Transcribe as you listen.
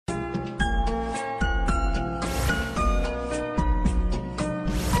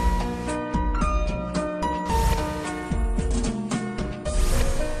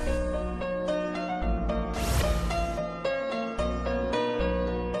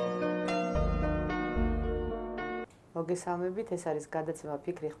მოგესალმებით, ეს არის გადაცემა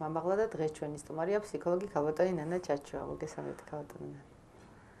ფიქრი ხმამაღლა და დღეს ჩვენი სტუმარია ფსიქოლოგი ქალბატონი ნანა ჩაჩუა. მოგესალმებით ქალბატონი ნანა.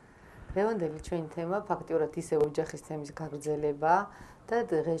 დღევანდელი ჩვენი თემა ფაქტიურად ისე ოჯახის თემის გაგრძელება და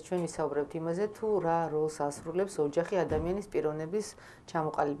დღეს ჩვენ ვისაუბრებთ იმაზე, თუ რა როლს ასრულებს ოჯახი ადამიანის პიროვნების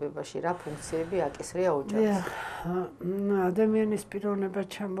ჩამოყალიბებაში, რა ფუნქციები აკისრია ოჯახს. ადამიანის პიროვნება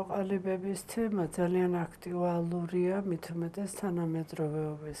ჩამოყალიბების თემა ძალიან აქტუალურია, მით უმეტეს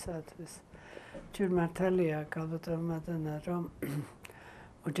თანამედროვეობისათვის. Ჩვენ მართალია ქალბატონი მადონა, რომ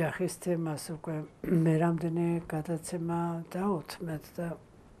ოჯახის თემას უკვე მე რამდენი გადაცემა დავუთმეთ და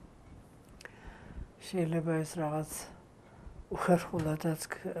შეიძლება ეს რაღაც უხერხულადაც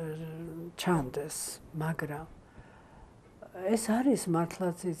ჩანდეს, მაგრამ ეს არის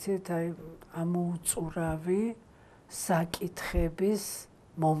მართლაც იცით, აი ამოუწურავი საკითხების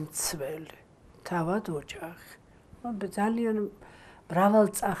მომცველი, თავად ოჯახი. ძალიან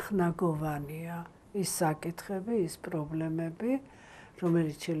მრავალწახნაგოვანია ის საკითხები, ის პრობლემები,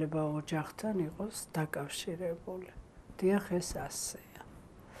 რომელიც შეიძლება ოჯახთან იყოს დაკავშირებული. დიახ, ეს ასეა.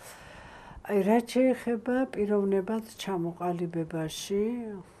 აი რაც შეეხება პიროვნებად ჩამოყალიბებაში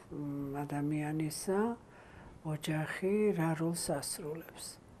ადამიანისა, ოჯახი რა როლს ასრულებს.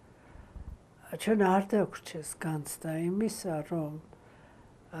 ჩვენ არ დაგვრჩეს განცდა იმისა, რომ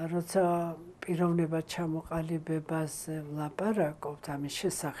როცა პიროვნებად ჩამოყალიბებაზე ვლაპარაკობთ, ამის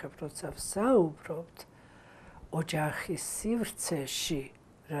შესახებ როცა ვსაუბრობთ, ოჯახის სივრცეში,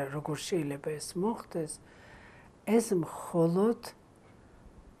 როგორ შეიძლება ეს მოხდეს, ეს მხოლოდ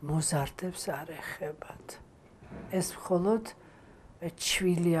მოზარდებს არ ეხებათ. ეს მხოლოდ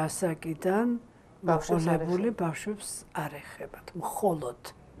ჩვილი ასაკიდან მოყოლებული ბავშვებს არ ეხებათ, მხოლოდ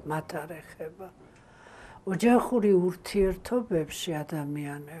მათ არ ეხება. ოჯახური ურთიერთობებში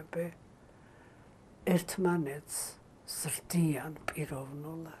ადამიანები ერთმანეთს ზრდიან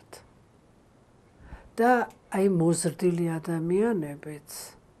პიროვნულად. და აი მოზრდილი ადამიანებიც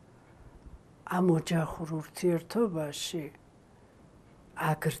ამ ოჯახურ ურთიერთობაში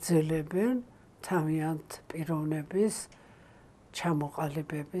აგრძელებენ თავიანთ პიროვნების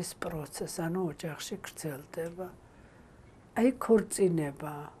ჩამოყალიბების პროცესს, ანუ ოჯახში გრძელდება. აი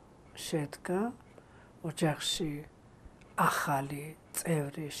ქორწინება შედგა, ოჯახში ახალი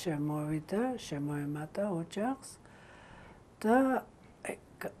წევრი შემოვიდა, შემოემატა ოჯახს და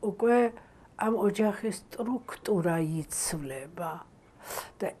უკვე ამ ოჯახის სტრუქტურა იცვლება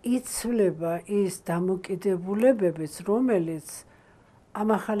და იცვლება ის დამოკიდებულებებიც, რომელიც ამ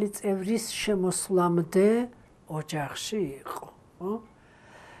ახალი წევრის შემოსვლამდე ოჯახში იყო.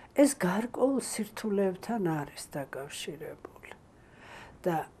 ეს გარკვეულ სირთულეებთან არის დაკავშირებული.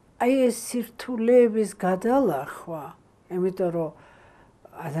 და აი ეს სირთულეების გადალახვა, იმიტომ რომ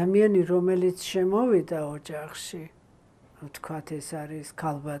ადამიანი, რომელიც შემოვიდა ოჯახში, ვთქვათ, ეს არის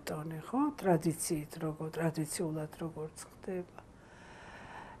ქალბატონი, ხო? ტრადიციულად როგორც ხდება.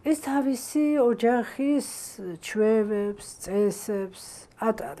 ეს თავისი ოჯახის ჩვევებს, წესებს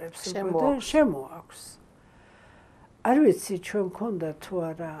ატარებს და შემოაქვს. არ ვიცი, ჩვენ მქონდა თუ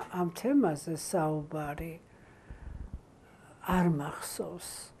არა ამ თემაზე საუბარი, არ მახსოვს.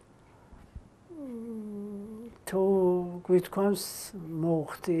 თუ გვითქვამს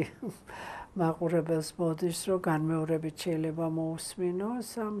მოუხდი მაყურებელს მოდის, რომ განმეორებით შეიძლება მოусმინოს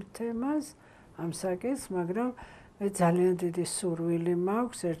ამ თემას, ამ საკითხს, მაგრამ მე ძალიან დიდი სურვილი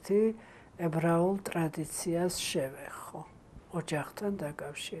მაქვს ერთი ებრაულ ტრადიციას შევეხო ოჯახთან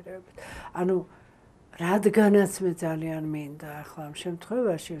დაკავშირებით. ანუ რადგანაც მე ძალიან მინდა ახლა ამ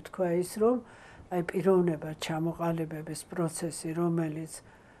შემთხვევაში ვთქვა ის, რომ აი პიროვნება ჩამოყალიბების პროცესი, რომელიც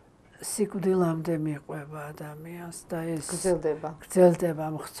სიკვდილამდე მიყვება ადამიანს და ეს გრძელდება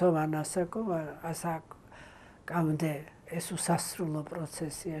მხცოვან ასაკამდე, ეს უსასრულო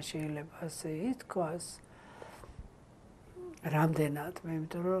პროცესია, შეიძლება ასე ითქვას. რამდენად,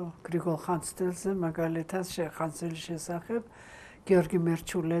 იმიტომ რომ გრიგოლ ხანძთელზე მაგალითად ხანძთელის შესახებ გიორგი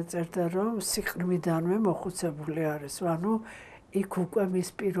მერჩულე წერდა, რომ სიყრმიდანვე მოხუცებული არის, ანუ იქ უკვე მის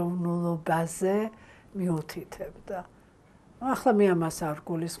პიროვნულობაზე მიუთითებდა. ახლა მე ამას არ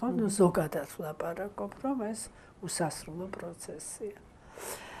გულისხმობ, ზოგადად ვლაპარაკობ, რომ ეს უსასრულო პროცესია.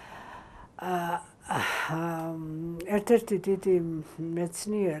 ერთ-ერთი დიდი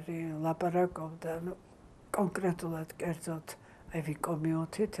მეცნიერი ლაპარაკობდა, კონკრეტულად კერძოდ ვიკო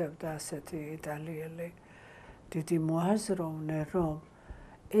მიუთითებდა, ასეთი იტალიელი დიდი მოაზროვნე, რომ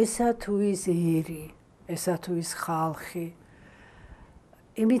ესა თუ ის ერი, ესა თუ ის ხალხი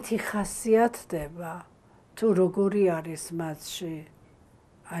იმით იხასიათდება, თუ როგორი არის მათში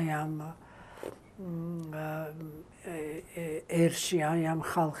აი ამ ერში, აი ამ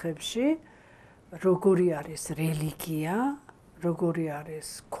ხალხებში, როგორი არის რელიგია, როგორი არის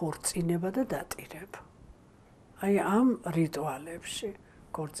ქორწინება და დატირება. აი ამ რიტუალებში,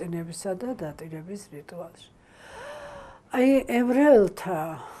 ქორწინებისა და დატირების რიტუალში. აი ებრაელთა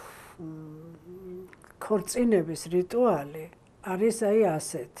ქორწინების რიტუალი არის აი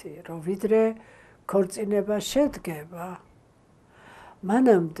ასეთი, რომ ვიდრე ქორწინება შედგება,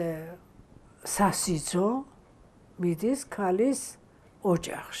 მანამდე სასიძო მიდის ქალის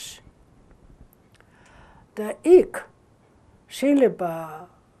ოჯახში. და იქ შეიძლება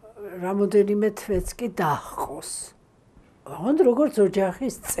რამოდენიმე თვეც კი დაჰყოს. როგორც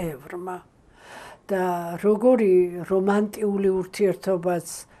ოჯახის წევრმა და როგორი რომანტიული ურთიერთობაც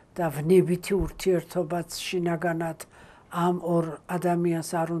და ვნებითი ურთიერთობაც შინაგანად ამ ორ ადამიანს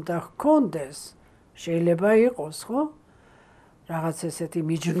არ უნდა ჰქონდეს, შეიძლება იყოს, ხო? რაღაც ესეთი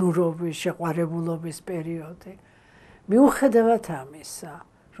მიჯნურობის, შეყვარებულობის პერიოდი. მიუხედავად ამისა,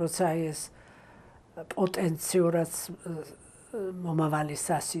 როცა ეს პოტენციურად მომავალი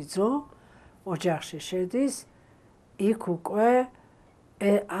სასიძო ოჯახში შედის, იქ უკვე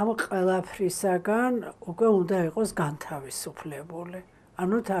ამ ყველაფრისაგან უკვე უნდა იყოს განთავისუფლებული.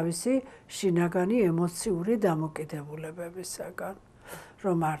 ანუ თავისი შინაგანი ემოციური დამოკიდებულებებისაგან,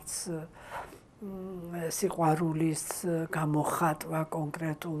 რომ არც სიყვარულის გამოხატვა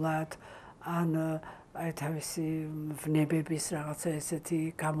კონკრეტულად, ან აი თავისი ვნებების რაღაცა ესეთი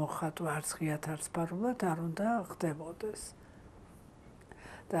გამოხატვა არც ღიად არც ფარულად არ უნდა ხდებოდეს.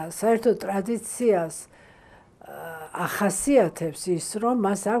 და საერთოდ ტრადიციას ახასიათებს ის, რომ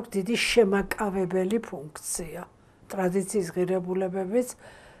მას აქვს დიდი შემაკავებელი ფუნქცია. ტრადიციის ღირებულებებიც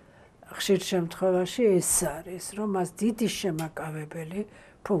ხშირ შემთხვევაში ეს არის, რომ მას დიდი შემაკავებელი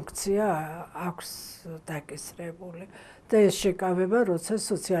ფუნქცია აქვს დაკისრებული. და ეს შეკავება, როცა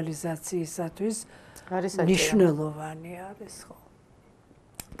სოციალიზაციისათვის მნიშვნელოვანი არის, ხო.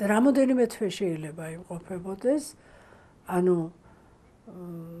 და რამოდენიმე თვე შეიძლება იმყოფებოდეს, ანუ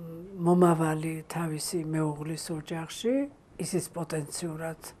მომავალი თავისი მეუღლის ოჯახში, ისიც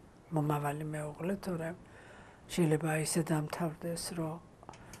პოტენციურად მომავალი მეუღლე, თორემ შეიძლება ისე დამთავრდეს, რომ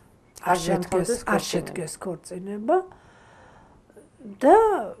არ შედგეს ქორწინება და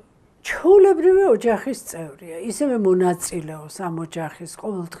ჩვეულებრივი ოჯახის წევრია, ისევე მონაწილეობს ამ ოჯახის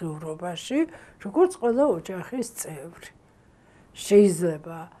ყოველდღიურობაში, როგორც ყველა ოჯახის წევრი.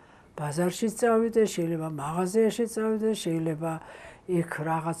 შეიძლება ბაზარში წავიდეს, შეიძლება მაღაზიაში წავიდეს, შეიძლება იქ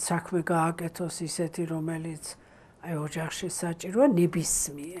რაღაც საქმე გააკეთოს ისეთი, რომელიც აი ოჯახში საჭიროა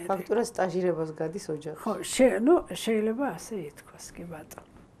ნებისმიერი. ფაქტურად სტაჟირებას გადის ოჯახში. ხო, შეიძლება ასე ითქვას, კი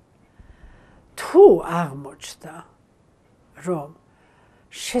ბატონო. თუ აღმოჩნდა, რომ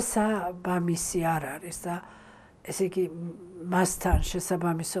შესაბამისი არ არის და ესე იგი მასთან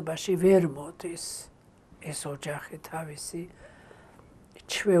შესაბამისობაში ვერ მოდის ეს ოჯახი თავისი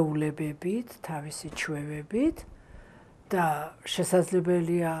ჩვეულებებით, თავისი ჩვევებით და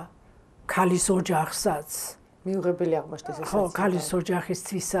შესაძლებელია ქალის ოჯახსაც მიუღებელი აღმოჩნდეს ეს. ხო, ქალის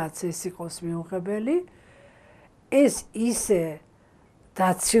ოჯახისთვისაც ეს იყოს მიუღებელი. ეს ისე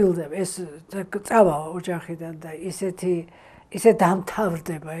დაცილდება, ეს წავა ოჯახიდან და ისე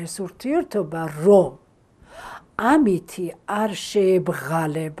დამთავრდება ეს ურთიერთობა, რომ ამითი არ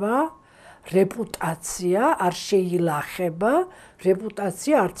შეებღალება რეპუტაცია, არ შეილახება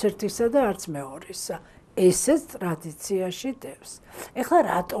რეპუტაცია არც ერთისა და არც მეორისა. ესეც ტრადიციაში დევს. ეხლა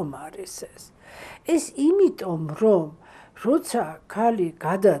რატომ არის ეს? ეს იმიტომ, რომ როცა ქალი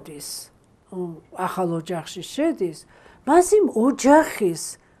გადადის ახალ ოჯახში შედის, მას იმ ოჯახის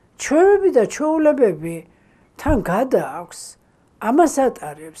ჩვევები და ჩვეულებები თან გადააქვს, ამას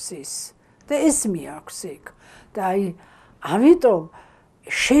ატარებს ის და ეს მიაქვს იქ. და აი ამიტომ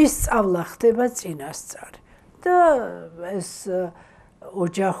შეისწავლა ხდება წინასწარი. და ეს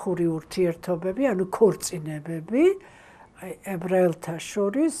ოჯახური ურთიერთობები, ანუ ქორწინებები, აი ებრაელთა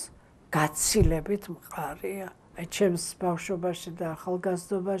შორის გაცილებით მყარია. აი ჩემს ბავშვობაში და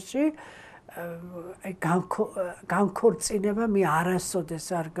ახალგაზრდობაში აი განქორწინება მე არასოდეს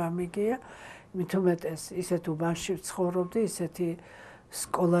არ გამიგია, მithumetes ისეთ უბანში ვცხოვრობდი, ისეთი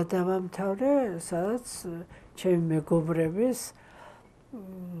სკოლა დავამთავრე, სადაც ჩემი მეგობრების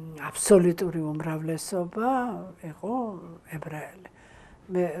აბსოლუტური უმრავლესობა იყო ებრაელი.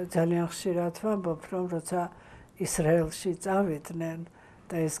 მე ძალიან ხშირად ვამბობ, რომ როცა ისრაელში წავიდნენ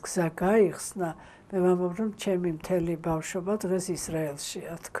და ეს გზა გაიხსნა, მე ვამბობ, რომ ჩემი მთელი ბავშვობა დღეს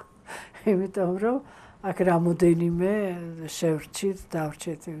ისრაელშია თქო. იმიტომ რომ აქ რამოდენიმე შევრჩით,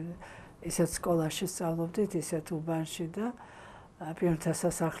 დავრჩით. ისეთ სკოლაში სწავლობდით, ისეთ უბანში და პირთა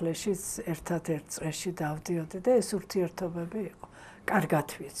სასახლეშიც ერთად-ერთ წრეში დავდიოდი და ეს ურთიერთობები იყო. კარგად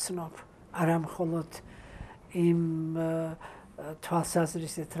ვიცნობ, არა მხოლოდ იმ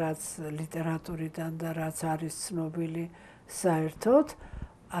თვალსაზრისით, რაც ლიტერატურიდან და რაც არის ცნობილი საერთოდ,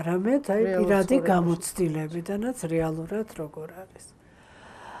 არამედ აი პირადი გამოცდილებიდანაც რეალურად როგორ არის.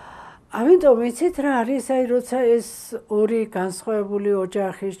 ამიტომ იცით რა არის, აი როცა ეს ორი განსხვავებული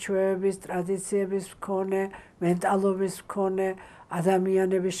ოჯახის, ჩვეების, ტრადიციების მქონე, მენტალობის მქონე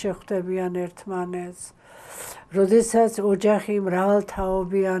ადამიანები შეხვდებიან ერთმანეთს. როდესაც ოჯახი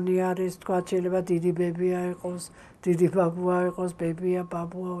მრავალთაობიანი არის, თქვა შეიძლება დიდი ბებია იყოს, დიდი ბაბუა იყოს, ბებია,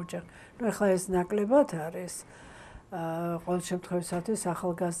 ბაბუა, ოჯახი. ნუ ეხლა ეს ნაკლებად არის. ყოველ შემთხვევაში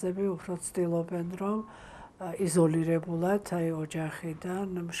ახალგაზრდები უფრო ცდილობენ, რომ იზოლირებულად აი ოჯახიდან,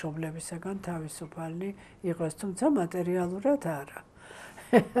 მშობლებისაგან თავისუფალი იყოს, თუმცა მატერიალურად არა.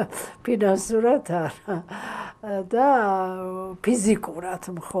 ფინანსურად არა და ფიზიკურად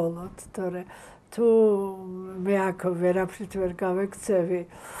მხოლოდ, თორე თუ მე აქ ვერაფრით ვერ გავექცევი,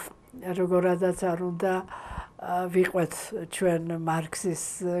 როგორადაც არ უნდა ვიყვეთ ჩვენ მარქსის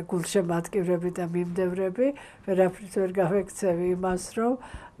გულშემატკივრები და მიმდევრები, ვერაფრით ვერ გავექცევი იმას, რომ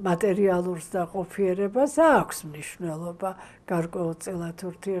მატერიალურს და ყოფიერებას აქვს მნიშვნელობა გარკვეულწილად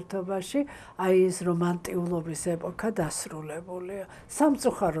ურთიერთობაში, აი ეს რომანტიულობის ეპოქა დასრულებულია,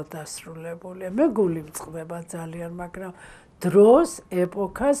 სამწუხაროდ დასრულებულია. მე გული მწყდება ძალიან, მაგრამ დროს,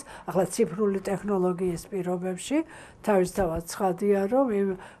 ეპოქას, ახლა ციფრული ტექნოლოგიის პირობებში თავისთავად ცხადია, რომ იმ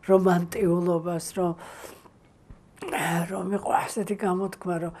რომანტიულობას, რომ იყო ასეთი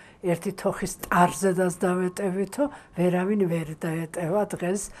გამოთქმა, რომ ერთი თოხის ტარზედაც დავეტევითო, ვერავინ ვერ დაეტევა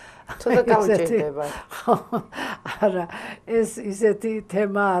დღეს. ცოტა გავჭირდება. არა, ეს ისეთი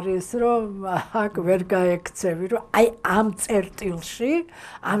თემა არის, რომ აქ ვერ გაექცევი, რომ აი ამ წერტილში,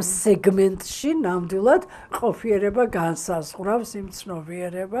 ამ სეგმენტში ნამდვილად ყოფიერება განსაზღვრავს იმ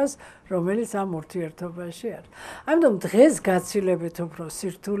ცნობიერებას, რომელიც ამ ურთიერთობაში არის. ამიტომ დღეს გაცილებით უფრო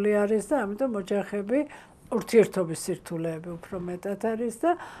სირთულე არის და ამიტომ ოჯახები ურთიერთობის სირთულეები უფრო მეტად არის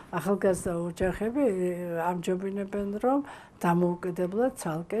და ახალგაზრდა ოჯახები ამჯობინებენ, რომ დამოუკიდებლად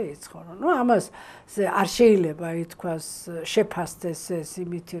ცალკე იცხოვრონ. ნუ ამას არ შეიძლება ითქვას შეფასდეს ეს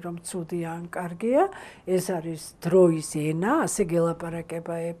იმითი, რომ ცუდი ან კარგია, ეს არის დროის ენა, ასე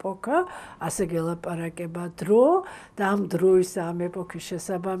გელაპარაკება ეპოქა, ასე გელაპარაკება დრო და ამ დროის ამ ეპოქის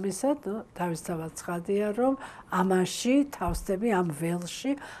შესაბამისად, თავისთავად ცხადია, რომ ამაში თავსდები ამ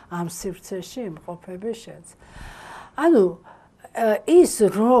ველში, ამ სივრცეში იმყოფები შეძ. ანუ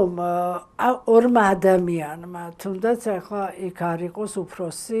ის რომ ორმა ადამიანმა თუნდაც ახლა იქ არ იყოს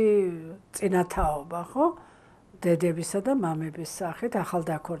უფროსი წინათაობა, ხო? დედებისა და მამების სახით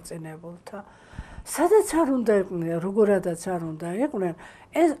ახალდაქორწინებულთა. სადაც არ უნდა იყვნენ, როგორადაც არ უნდა იყვნენ,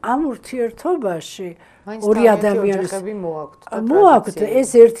 ეს ამ ურთიერთობაში ორი ადამიანის მოაქვთ ეს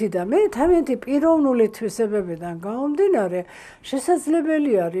ერთი და მე თავიანთი პიროვნული თვისებებიდან გამომდინარე,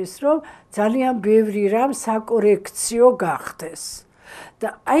 შესაძლებელი არის, რომ ძალიან ბევრი რამ საკორექციო გახდეს. და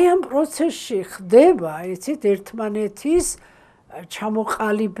აი ამ პროცესში ხდება, იცით, ერთმანეთის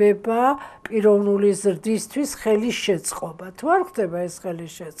ჩამოყალიბება, პიროვნული ზრდისთვის ხელის შეწყობა. თუ არ ხდება ეს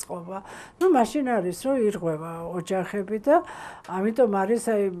ხელის შეწყობა, ნუ მაშინ არის, რომ ირღვევა ოჯახები და ამიტომ არის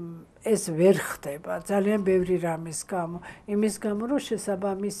აი ეს ვერ ხდება ძალიან ბევრი რამის გამო, იმის გამო, რომ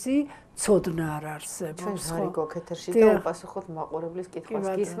შესაბამისი ცოდნა არ არსებობს. ჩვენ ხარი გოქეთერში და უპასუხოთ მაყურებლის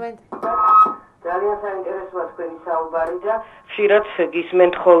კითხვას. გისმენთ? ძალიან საინტერესოა თქვენი საუბარი და ხშირად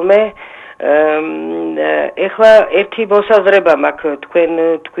გისმენთ ხოლმე. ეხლა ერთი მოსაზრება მაქვს, თქვენ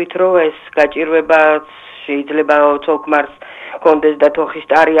თქვით, რომ ეს გაჭირვება შეიძლება ცოლ-ქმარს კონდეს და თოხის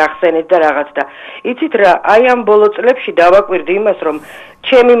ტარი ახსენეთ და რაღაც და იცით რა, აი ამ ბოლო წლებში დავაკვირდი იმას, რომ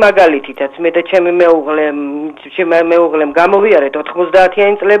ჩემი მაგალითითაც მე და ჩემი მეუღლემ გამოვიარეთ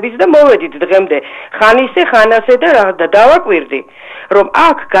 90-იანი წლების და მოვედით დღემდე ხანისე ხანასე და დავაკვირდი, რომ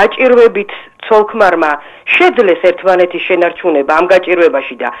აქ გაჭირვებით ცოლ-ქმარმა შეძლეს ერთმანეთის შენარჩუნება ამ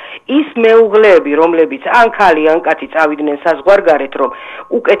გაჭირვებაში და ის მეუღლეები, რომლებიც ან ქალი ან კაცი წავიდნენ საზღვარგარეთ, რომ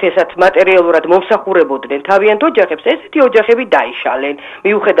უკეთესად მატერიალურად მომსახურებოდნენ თავიანთ ოჯახებს, ესეთი ოჯახები დაიშალენ,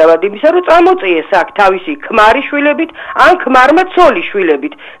 მიუხედავად იმისა, რომ წამოწიეს აქ თავისი ქმარი შვილებით ან ქმარმა ცოლი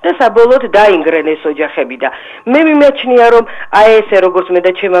შვილებით და საბოლოოდ დაინგრენ ეს ოჯახები და მე მიმაჩნია, რომ აი ესე როგორც მე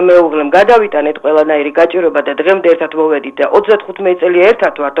და ჩემმა მეუღლემ გადავიტანეთ ყველანაირი გაჭირვება და დღემდე ერთად მოვედით და 35 წელია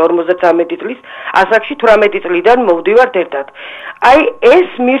ერთად ვართ, 53 წლის ასაკში 18 წლიდან მოვდივართ ერთად. აი ეს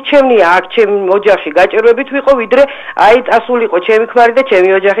მირჩევნია აქ ჩემ ოჯახში გაჭირვებით ვიყო, ვიდრე აი წასულიყო ჩემი ქმარი და ჩემი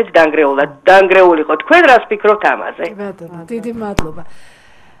ოჯახიც დანგრეულიყო. თქვენ რას ფიქრობთ ამაზე? დიდი მადლობა.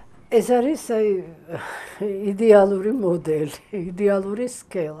 ეს არის აი იდეალური მოდელი, იდეალური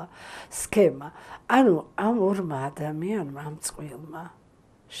სქემა. ანუ ამ ორმა ადამიანმა, ამ წყვილმა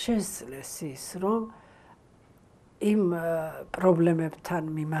შესძლეს ის, რომ იმ პრობლემებთან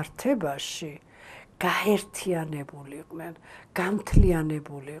მიმართებაში გაერთიანებულიყვნენ,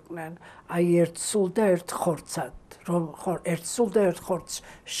 გამთლიანებულიყვნენ, აი ერთ სულ და ერთ ხორცად, რომ ერთ სულ და ერთ ხორცს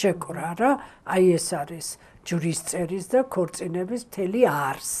შეკრა რა, აი ეს არის ჯვრის წერის და ქორწინების მთელი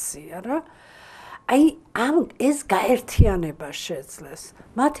არსი რა. აი ეს გაერთიანება შეძლეს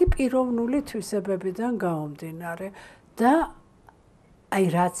მათი პიროვნული თვისებებიდან გამომდინარე და აი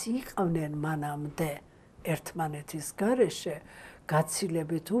რაც იყვნენ მანამდე ერთმანეთის გარეშე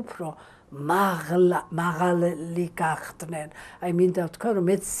გაცილებით უფრო მაღალი გახდნენ. აი მინდა ვთქვა რომ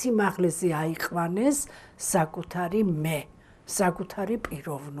მეც სიმაღლეზე აიყვანეს საკუთარი მე, საკუთარი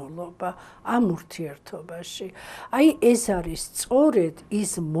პიროვნულობა ამ ურთიერთობაში. აი ეს არის სწორედ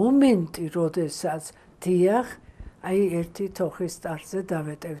ის მომენტი, როდესაც დიახ, აი ერთი თოხის ტარზე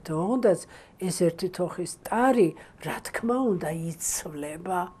დავეტევთ, ოღონდაც ეს ერთი თოხის ტარი, რა თქმა უნდა,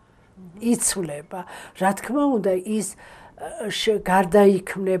 იცვლება. რა თქმა უნდა, ის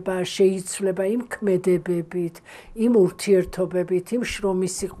გარდაიქმნება, შეიცვლება იმ ქმედებებით, იმ ურთიერთობებით, იმ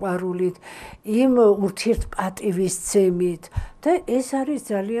შრომის სიყვარულით, იმ ურთიერთპატივისცემით და ეს არის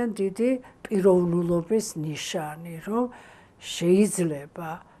ძალიან დიდი პიროვნულობის ნიშანი, რომ შეიძლება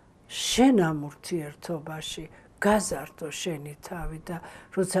შენ ამ ურთიერთობაში გაზარდო შენი თავი და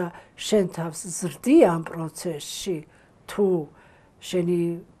როცა შენ თავს ზრდი ამ პროცესში, თუ შენი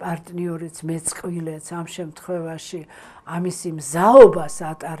პარტნიორიც მეწყვილეც ამ შემთხვევაში ამისი მზაობას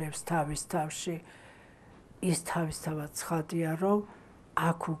ატარებს თავის თავში, ის თავისთავად ცხადია, რომ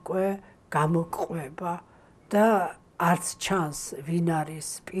აქ უკვე გამოგყვება და არც ჩანს ვინ არის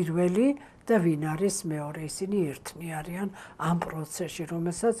პირველი და ვინ არის მეორე, ისინი ერთნი არიან ამ პროცესში,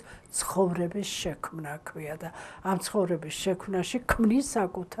 რომელსაც ცხოვრების შექმნა ქვია და ამ ცხოვრების შექმნაში ქმნის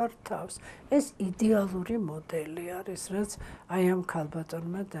საკუთარ თავს. ეს იდეალური მოდელი არის, რაც აი ამ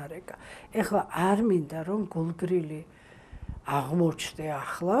ქალბატონმა დარეკა. ეხლა არ მინდა რომ გულგრილი აღმოჩნდე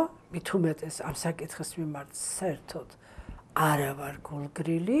ახლა, მით უმეტეს ამ საკითხის მიმართ საერთოდ არა ვარ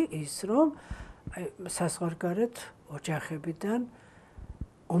გულგრილი, ის რომ საზღვარგარეთ ოჯახებიდან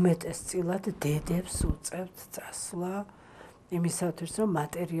უმეტესწილად დედებს უწევთ წასვლა იმისათვის, რომ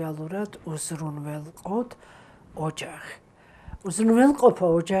მატერიალურად უზრუნველყოთ ოჯახი. უზრუნველყოფა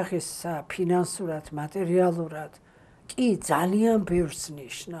ოჯახის ფინანსურად, მატერიალურად კი ძალიან ბევრს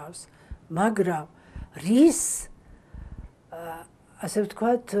ნიშნავს, მაგრამ რის ასე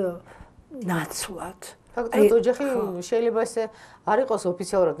ვთქვათ ნაცვლად. ფაქტობრივად ოჯახი შეიძლება ესე არ იყოს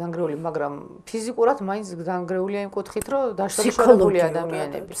ოფიციალურად დანგრეული, მაგრამ ფიზიკურად მაინც დანგრეულია იმ კუთხით, რომ დაშორებული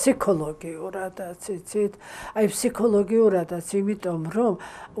ადამიანები. ფსიქოლოგიურადაც, იცით? აი ფსიქოლოგიურადაც, იმიტომ რომ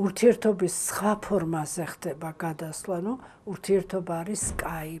ურთიერთობის სხვა ფორმაზე ხდება გადასვლა, ნუ ურთიერთობა არის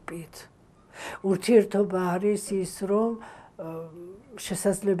სკაიპით. ურთიერთობა არის ის, რომ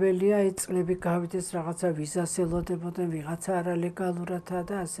შესაძლებელია აი წლები გავიდეს რაღაცა ვიზას ელოდებოდნენ, ვიღაცა არალეგალურადა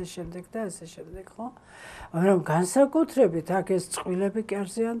და ასე შემდეგ და ასე შემდეგ, ხო? მაგრამ განსაკუთრებით აქ ეს წყვილები კი არ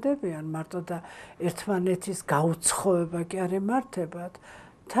ზიანდებიან, მარტო და ერთმანეთის გაუცხოება კი არ ემართებათ.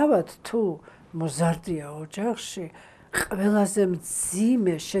 თავად თუ მოზარდია ოჯახში, ყველაზე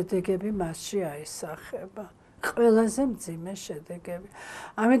მძიმე შედეგები მასში აისახება. ყველაზე მძიმე შედეგები.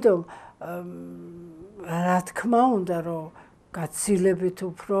 ამიტომ რა თქმა უნდა, რომ გაცილებით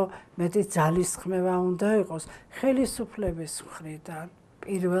უფრო მეტი ძალისხმევა უნდა იყოს ხელისუფლების მხრიდან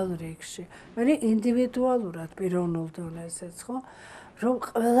პირველ რიგში. მე ინდივიდუალურად პიროვნულ დონეზეც, ხო, რომ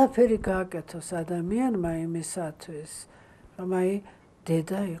ყველაფერი გააკეთოს ადამიანმა იმისათვის, რომ აი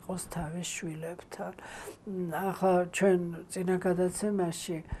დედა იყოს თავის შვილებთან. ახლა ჩვენ წინა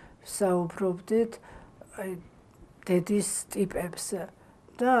გადაცემაში საუბრობდით აი დედის ტიპებზე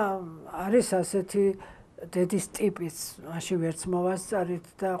და არის ასეთი დედის ტიპიც, მაშინ ვერც მოვასწარით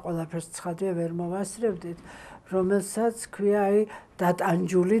და ყველაფერს ცხადია ვერ მოვასწრებდით, რომელსაც ქვია აი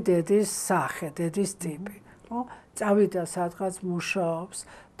დატანჯული დედის სახე, დედის ტიპი, ხო? წავიდა სადღაც მუშაობს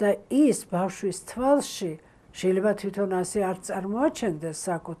და ის ბავშვის თვალში შეიძლება თვითონ ასე არ წარმოაჩენდეს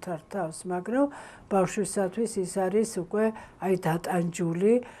საკუთარ თავს, მაგრამ ბავშვისათვის ის არის უკვე აი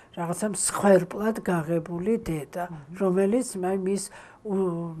დატანჯული, რაღაცა მსხვერპლად გაღებული დედა, რომელიც მის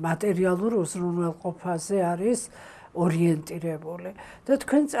მატერიალურ უზრუნველყოფაზე არის ორიენტირებული. და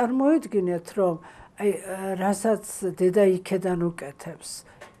თქვენ წარმოიდგინეთ, რომ აი რასაც დედა იქედან უკეთებს,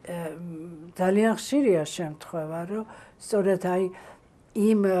 ძალიან ხშირია შემთხვევა, რომ სწორედ აი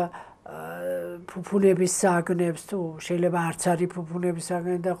იმ ფუფუნების საგნებს თუ შეიძლება არც არის ფუფუნების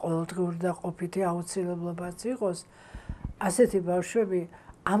საგნები და ყოველდღიური და ყოფითი აუცილებლობაც იყოს, ასეთი ბავშვები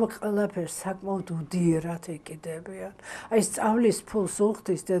ამ ყველაფერს საკმაოდ უდიერად ეკიდებიან. აი სწავლის ფულს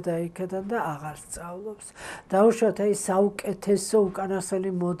უხდის დედა იქიდან და აღარ სწავლობს. დაუშვათ აი საუკეთესო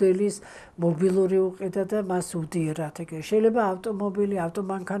უკანასკნელი მოდელის მობილური უყიდა და მას უდიერად ეკიდა. შეიძლება ავტომობილი,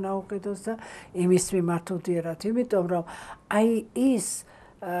 ავტომანქანა უყიდოს და იმის მიმართ უდიერად, იმიტომ რომ აი ის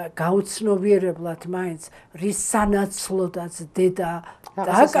გაუცნობიერებლად მაინც რის სანაცვლოდაც დედა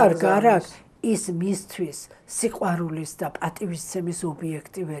დაკარგა რა ის მისთვის სიყვარულის და პატივისცემის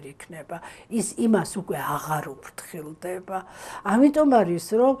ობიექტი ვერ იქნება. ის იმას უკვე აღარ უფრთხილდება. ამიტომ არის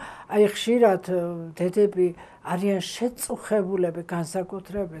რომ აი ხშირად დედები არიან შეწუხებულები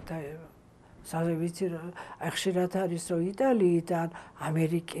განსაკუთრებით აი ვიცი აი ხშირად არის რომ იტალიიდან,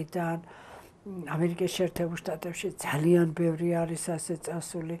 ამერიკიდან ამერიკის შეერთებულ შტატებში ძალიან ბევრი არის ასე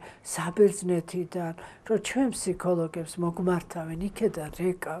წასული საბერძნეთიდან, რომ ჩვენ ფსიქოლოგებს მოგმართავენ იქედან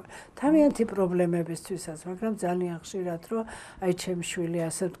რეკავენ თავიანთი პრობლემებისთვისაც, მაგრამ ძალიან ხშირად რომ აი ჩემი შვილი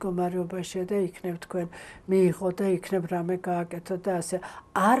ასე მდგომარეობაშია და იქნებ თქვენ მიიღო და იქნებ რამე გააკეთო და ასე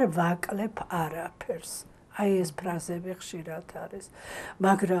არ ვაკლებ არაფერს. აი ეს ფრაზები ხშირად არის,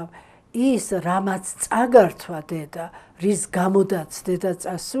 მაგრამ ის რამაც წაგართვა დედა, რის გამოდაც დედა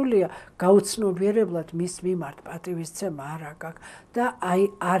წასულია, გაუცნობიერებლად მის მიმართ პატივისცემა არ აქვს და აი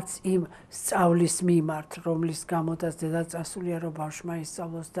არც იმ სწავლის მიმართ, რომლის გამოდაც დედა წასულია, რომ ბავშვმა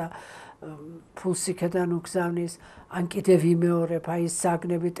ისწავლოს და ფულს იქედან უგზავნის, ან კიდევ ვიმეორებ, აი ეს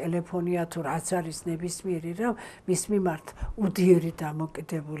საგნები ტელეფონია თუ რაც არის ნებისმიერი რამ, მის მიმართ უდიერი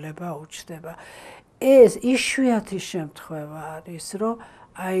დამოკიდებულება უჩნდება. ეს იშვიათი შემთხვევა არის, რომ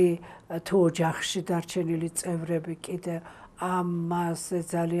აი თუ ოჯახში დარჩენილი წევრები კიდე ამაზე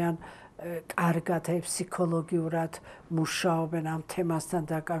ძალიან კარგად აი ფსიქოლოგიურად მუშაობენ ამ თემასთან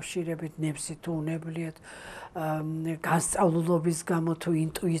დაკავშირებით, ნებსი თუ უნებლიეთ განსწავლულობის გამო თუ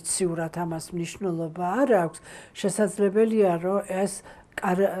ინტუიციურად ამას მნიშვნელობა არ აქვს, შესაძლებელია რომ ეს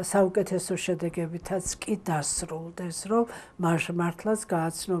საუკეთესო შედეგებითაც კი დასრულდეს, რომ მართლაც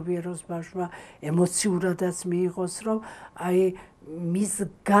გააცნობიეროს ბავშვმა, ემოციურადაც მიიღოს, რომ აი მის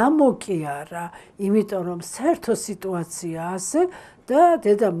გამო კი არა, იმიტომ რომ საერთო სიტუაცია ასე და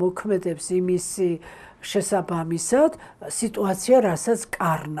დედა მოქმედებს იმისი შესაბამისად სიტუაცია რასაც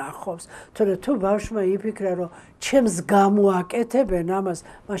კარნახობს. თორე თუ ბავშვმა იფიქრა, რომ ჩემს გამოაკეთებენ ამას,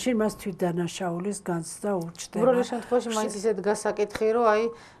 მაშინ მას თვითდანაშაულის განცდა უჩნდება. უბრალოდ შემთხვევაში მაინც ისეთ გასაკითხი, რომ აი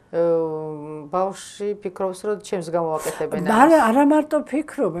ბავშვი ფიქრობს, რომ ჩემს გამოაკეთებენ ამას. არა მარტო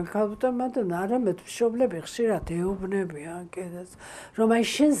ფიქრობენ, ხალხთან მადონა, არამედ მშობლები ხშირად ეუბნებიან კიდეც, რომ აი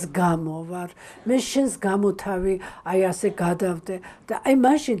შენს გამო ვარ, მე შენს გამო თავი აი ასე გადავდე და აი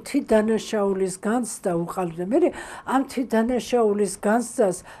მაშინ თვითდანაშაულის განცდა უყალიბდა. მე ამ თვითდანაშაულის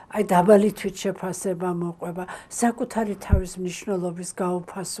განცდას აი დაბალი თვითშეფასება მოყვება, საკუთარი თავის მნიშვნელობის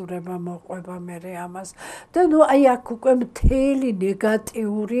გაუფასურება მოყვება მე ამას და ნუ აი აქ უკვე მთელი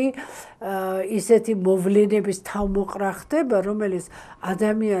ნეგატიური ისეთი მოვლენების თავმოყრა ხდება, რომელიც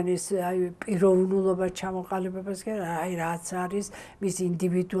ადამიანის აი პიროვნულობა ჩამოყალიბებას კი აი რაც არის მის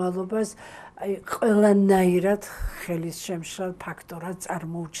ინდივიდუალობას აი ყველანაირად ხელის შემშლელ ფაქტორად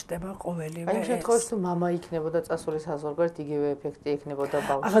წარმოუჩნდება ყოველივე. აი შემთხვევაში თუ მამა იქნებოდა წასული საზღვარგარეთ, იგივე ეფექტი ექნებოდა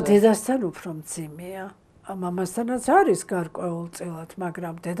ბავშვზე. ახლა დედასთან უფრო მძიმეა. მამასთანაც არის გარკვეულწილად,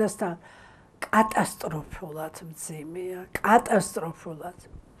 მაგრამ დედასთან კატასტროფულად მძიმეა, კატასტროფულად.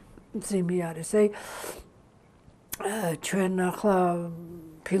 მძიმე არის. აი ჩვენ ახლა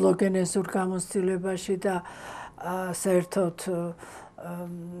ფილოგენეზურ გამოცდილებაში და საერთოდ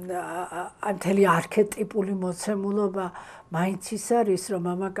ამ მთელი არქეტიპული მოცემულობა მაინც ის არის, რომ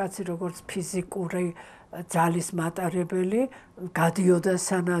მამაკაცი როგორც ფიზიკური ძალის მატარებელი გადიოდა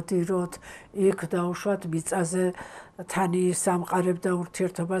სანადიროდ, იქ დაუშვათ მიწაზე თან სამყარებდა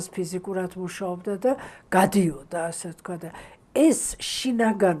ურთიერთობას, ფიზიკურად მუშაობდა და გადიოდა, ასე თქვა და ეს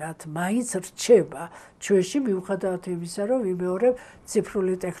შინაგანად მაინც რჩება ჩვენში, მიუხედავად იმისა, რომ ვიმეორებ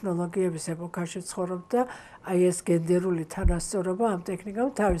ციფრული ტექნოლოგიების ეპოქაში ცხოვრობ და აი ეს გენდერული თანასწორობა ამ ტექნიკამ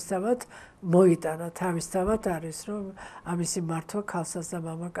თავისთავად მოიტანა, თავისთავად არის, რომ ამისი მართვა ქალსაც და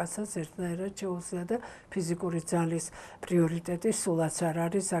მამაკაცსაც ერთნაირად შეუძლია და ფიზიკური ძალის პრიორიტეტი სულაც არ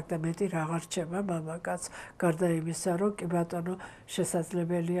არის, აქ და მეტი რა რჩება მამაკაც, გარდა იმისა, რომ კი ბატონო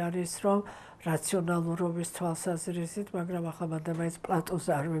შესაძლებელი არის, რომ რაციონალურობის თვალსაზრისით, მაგრამ ახლა მანდა მაინც პლატონს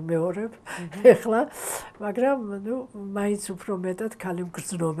არ ვიმეორებ ეხლა, მაგრამ ნუ მაინც უფრო მეტად ქალი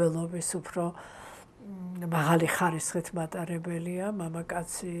მგრძნობელობის უფრო მაღალი ხარისხით მატარებელია,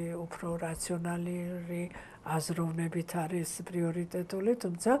 მამაკაცი უფრო რაციონალური აზროვნებით არის პრიორიტეტული,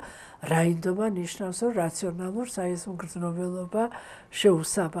 თუმცა რაინდობა ნიშნავს, რომ რაციონალურს აი ეს მგრძნობელობა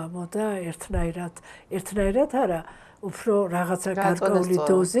შეუსაბამო და ერთნაირად არა უფრო რაღაცა გარკვეული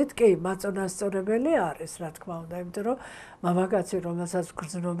დოზით, კი, მაწონასწორებელი არის, რა თქმა უნდა, იმიტომ რომ მამაკაცი, რომელსაც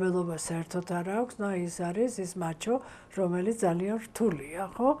გრძნობელობა საერთოდ არ აქვს, ის არის ის მაჩო, რომელიც ძალიან რთულია,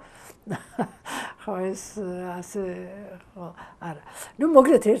 ხო? ხო, ეს ასე, ხო, არა. ნუ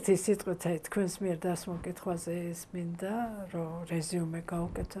მოგეთ ერთი სიტყვით აი თქვენს მიერ დასმულ კითხვაზე ის მინდა, რომ რეზიუმე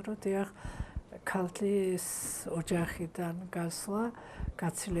გავუკეთო, რომ დიახ, ქალთის ოჯახიდან გასვლა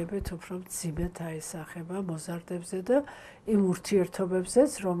გაცილებით უფრო მძიმედ აისახება მოზარდებზე და იმ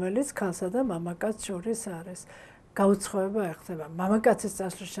ურთიერთობებზეც, რომელიც ქალსა და მამაკაცს შორის არის. გაუცხოება ეხება. მამაკაცის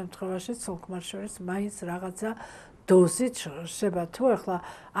წასვლის შემთხვევაში ცოლ-ქმარს შორის მაინც რაღაცა დოზით შეიძლება თუ ახლა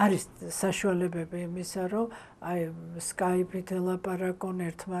არის საშუალებები იმისა, რომ აი Skype-ით ელაპარაკონ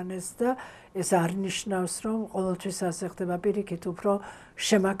ერთმანეთს და ეს არ ნიშნავს, რომ ყოველთვის ასე ხდება, პირიქით უფრო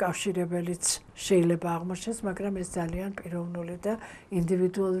შემაკავშირებელიც შეიძლება აღმოჩნდეს, მაგრამ ეს ძალიან პიროვნული და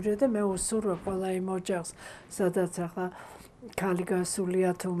ინდივიდუალურია და მე უსურვებ ყველა იმ ოჯახს, სადაც ახლა ქალი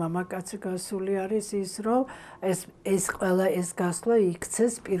გასულია თუ მამაკაცი გასული არის ის, რომ ეს ყველა ეს გასვლა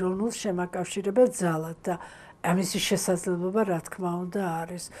იქცეს პიროვნულ შემაკავშირებელ ძალად და ამისი შესაძლებლობა რა თქმა უნდა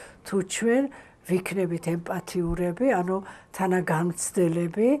არის თუ ჩვენ ვიქნებით ემპათიურები, ანუ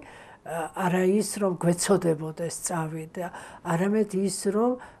თანაგამცდელები, არა ის რომ გვეცოდებოდეს წავიდა, არამედ ის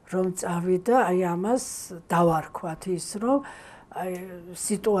რომ წავიდა, აი ამას დავარქვათ ის რომ აი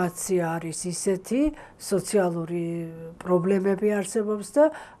სიტუაცია არის ისეთი, სოციალური პრობლემები არსებობს და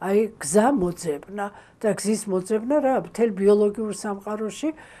აი გზა მოძებნა და გზის მოძებნა რა, მთელ ბიოლოგიურ სამყაროში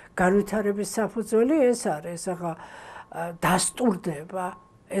განვითარების საფუძველი ეს არის, ახლა დასტურდება,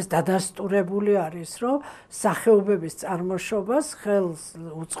 ეს დადასტურებული არის, რომ სახეობების წარმოშობას ხელს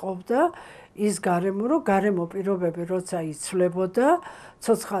უწყობდა ის გარემო, რომ გარემო პირობები როცა იცვლებოდა,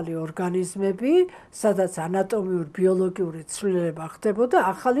 ცოცხალი ორგანიზმები, სადაც ანატომიურ ბიოლოგიური ცვლილება ხდებოდა,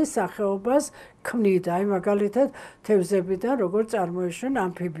 ახალი სახეობას ქმნიდა. აი მაგალითად თევზებიდან როგორ წარმოიშვნენ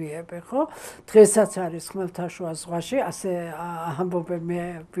ამფიბიები, ხო? დღესაც არის ხმელთაშუა ზღვაში, ასე ამბობენ, მე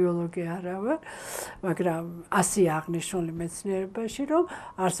ბიოლოგი არა ვარ, მაგრამ ასე აღნიშნული მეცნიერებაში, რომ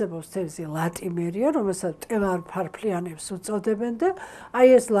არსებობს თევზი ლატიმერია, რომელსაც მტევარ-ფარფლიანებს უწოდებენ და აი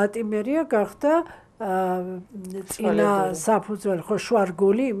ეს ლატიმერია გახდა წინა საფუძველი, ხო,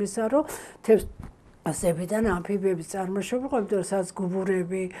 შუარგული იმისა, რომ თევზებიდან ამფიბიების წარმოშობა იყო, იმიტომ რომ სადაც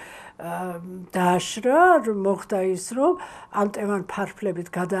გუბურები დააშრა, მოხდა ის, რომ ამ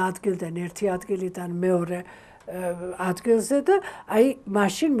მტევარ-ფარფლებით გადაადგილდნენ ერთი ადგილიდან მეორე ადგილზე და აი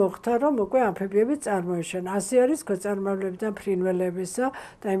მაშინ მოხდა, რომ უკვე ამფიბიები წარმოიშვა. ასე არის ქვეწარმავლებიდან ფრინველებისა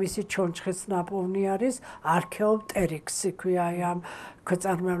და იმისი ჩონჩხის ნაპოვნი არის არქეოპტერიქსი ქვია აი ამ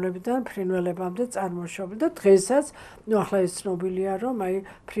ქვეწარმავლებიდან ფრინველებამდე წარმოშობილი და დღესაც, ნუ ახლა ის ცნობილია, რომ აი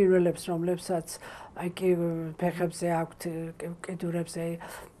ფრინველებს, რომლებსაც აი ფეხებზე აქვთ, კიდურებზე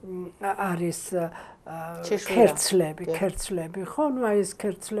არის ქერცლები, ხო? ნუ აი ეს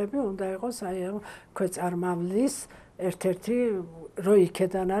ქერცლები უნდა იყოს აი ამ ქვეწარმავლის ერთ-ერთი რო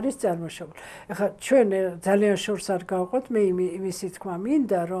იქედან არის წარმოშობილი. ახლა ჩვენ ძალიან შორს არ გავყვეთ, მე იმისი თქვა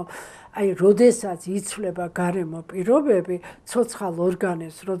მინდა, რომ აი როდესაც იცვლება გარემო პირობები, ცოცხალ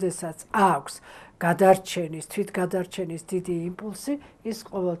ორგანიზმს როდესაც აქვს გადარჩენის, თვითგადარჩენის დიდი იმპულსი, ის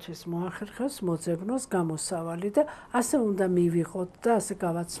ყოველთვის მოახერხებს მოძებნოს გამოსავალი და ასე უნდა მივიღოთ და ასე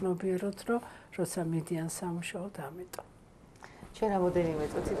გავაცნობიეროთ, რომ როცა მიდიან სამუშაოდ, ამიტომ. ჩვენ რამოდენიმე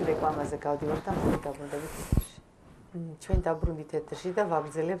წუთით რეკლამაზე გავდივართ და მოდი დაბრუნდებით ეთერში. ჩვენ დაბრუნდით ეთერში და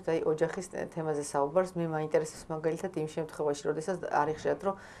ვაგრძელებთ აი ოჯახის თემაზე საუბარს. მე მაინტერესებს მაგალითად იმ შემთხვევაში, როდესაც არის ხშირად,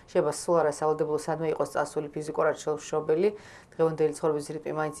 რომ შეიძლება სულ არა სავალდებულო სადმე იყოს წასული ფიზიკურად მშობელი, დღევანდელი ცხოვრების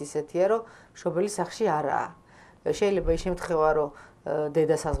რიტმი მაინც ისეთია, რომ მშობელი სახლში არაა. შეიძლება ის შემთხვევა, რომ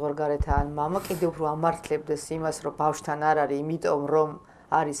დედა საზღვარგარეთაა ან მამა კიდევ უფრო ამართლებდეს იმას, რომ ბავშვთან არ არის, იმიტომ რომ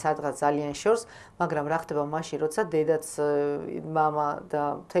არის სადღაც ძალიან შორს, მაგრამ რა ხდება მაშინ, როცა დედაც, მამა და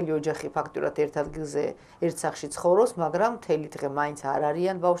მთელი ოჯახი ფაქტურად ერთ ადგილზე, ერთ სახლში ცხოვრობს, მაგრამ მთელი დღე მაინც არ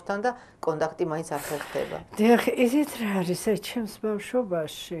არიან ბავშვთან და კონტაქტი მაინც არ ხერხდება. დიახ, ისეთ რა არის აი ჩემს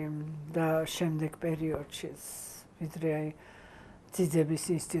ბავშვობაში და შემდეგ პერიოდშიც, ვიდრე აი ძიძების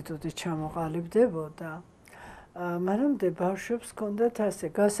ინსტიტუტი ჩამოყალიბდებოდა, მანამდე ბავშვებს ჰქონდათ ასე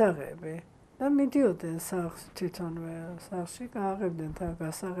გასაღები. და მიდიოდნენ სახლს თვითონვე სახლში გააღებდნენ და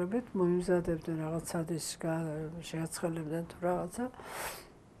გასაღებით მოიმზადებდნენ რაღაც სადის შეაცხელებდნენ თუ რაღაცა.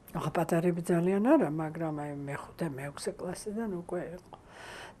 ახლა პატარები ძალიან არა, მაგრამ აი მე-5 მე-6 კლასიდან უკვე იყო.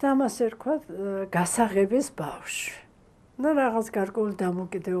 და ამას ერქვათ გასაღების ბავშვი. და რაღაც გარკვეული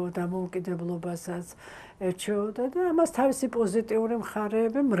დამოუკიდებლობასაც ერჩეოდა და ამას თავისი პოზიტიური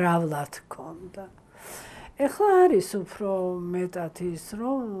მხარეები მრავლად ჰქონდა. ეხლა არის უფრო მეტად ის,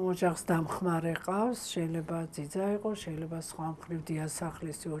 რომ ოჯახს დამხმარე ყავს, შეიძლება ძიძა იყოს, შეიძლება სხვა მხრივ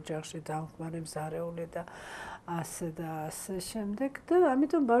დიასახლისი ოჯახში დამხმარე მზარეული და ასე და ასე შემდეგ და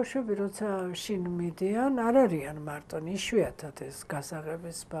ამიტომ ბავშვები როცა შინ მიდიან არ არიან მარტო იშვიათად ეს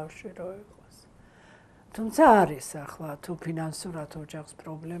გასაღების ბავშვი რო იყოს. თუმცა არის ახლა თუ ფინანსურად ოჯახს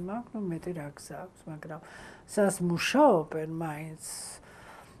პრობლემა აქვს, ნუ მეტი რა გზა აქვს, მაგრამ სას მუშაობენ მაინც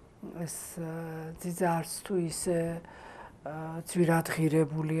ეს ძიძა არც თუ ისე ძვირად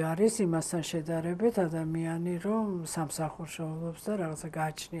ღირებული არის იმასთან შედარებით ადამიანი რომ სამსახურში ცხოვრობს და რაღაცა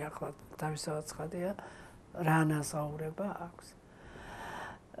გააჩნია ახლა თავისთავად ცხადია რა ანაზღაურება აქვს.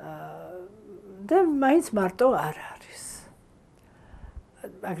 და მაინც მარტო არ არის.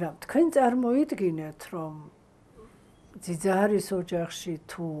 მაგრამ თქვენ წარმოიდგინეთ რომ ძიძა არის ოჯახში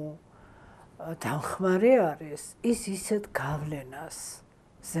თუ დამხმარე არის ის ისეთ გავლენას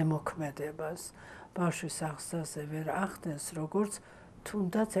ზემოქმედებას ბავშვის აღზრდაზე ვერ ახდენს როგორც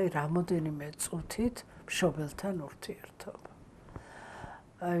თუნდაც აი რამოდენიმე წუთით მშობელთან ურთიერთობა.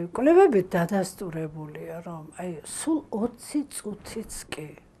 კვლევებით დადასტურებულია რომ აი სულ 20 წუთიც კი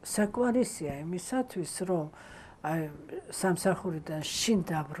საკმარისია იმისათვის რომ აი სამსახურიდან შინ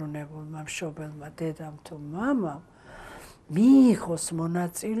დაბრუნებულმა მშობელმა დედამ თუ მამამ მიიღოს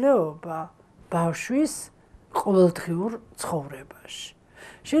მონაწილეობა ბავშვის ყოველდღიურ ცხოვრებაში.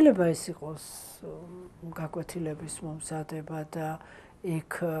 შეიძლება ეს იყოს გაკვეთილების მომზადება და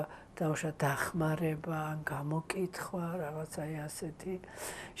იქ დაუშვათ დახმარება, გამოკითხვა, რაღაც აი ასეთი.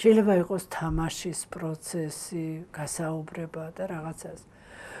 შეიძლება იყოს თამაშის პროცესი, გასაუბრება და რაღაცას.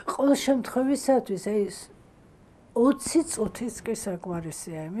 ყოველ შემთხვევისათვის აი 20 წუთიც კი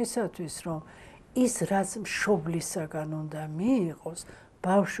საკმარისია იმისათვის, რომ ის რაც მშობლისაგან უნდა მიიღოს,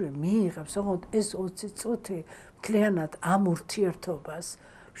 ბავშვი მიიღებს, ოღონდ ეს 20 წუთი მთლიანად ამ ურთიერთობას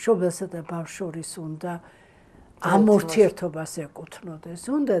მშობელსა და ბავშვს შორის უნდა ამ ურთიერთობას ეკუთვნოდეს.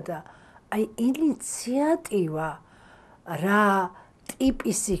 უნდა და აი ინიციატივა რა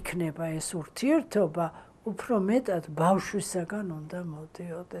ტიპის იქნება ეს ურთიერთობა, უფრო მეტად ბავშვისაგან უნდა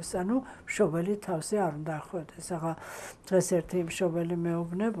მოდიოდეს. ანუ მშობელი თავზე არ უნდა ხვდეს. ახლა დღეს ერთი მშობელი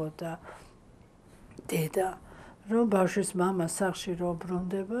მეუბნებოდა დედა რომ ბავშვის მამა სახლში რო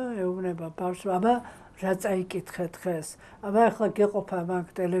ბრუნდება, ეუბნება ბავშვს, აბა რა წაიკითხეთ დღეს? აბა ახლა გეყოფა მაგ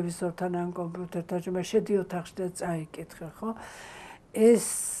ტელევიზორთან ან კომპიუტერთან, მე შედი ოთახში და წაიკითხე, ხო? ეს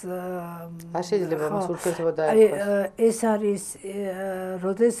არ შეიძლება მას ურთიერთობა დაერქვას. ეს არის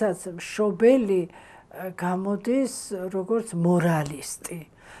როდესაც მშობელი გამოდის როგორც მორალისტი.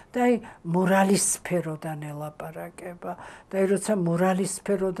 და აი მორალის სფეროდან ელაპარაკება. და აი როცა მორალის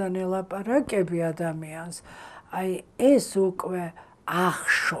სფეროდან ელაპარაკები ადამიანს, აი ეს უკვე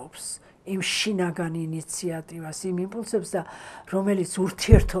ახშობს იმ შინაგან ინიციატივას, იმ იმპულსებს და რომელიც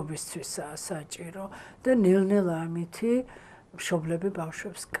ურთიერთობისთვისაა საჭირო და ნელ-ნელა ამითი მშობლები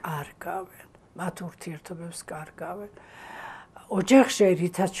ბავშვებს კარგავენ, მათ ურთიერთობებს კარგავენ. ოჯახში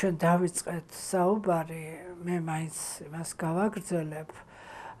რითაც ჩვენ დავიწყეთ საუბარი, მე მაინც იმას გავაგრძელებ,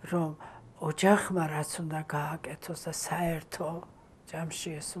 რომ ოჯახმა რაც უნდა გააკეთოს და საერთო ჯამში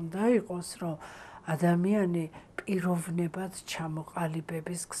ეს უნდა იყოს, რომ ადამიანი პიროვნებად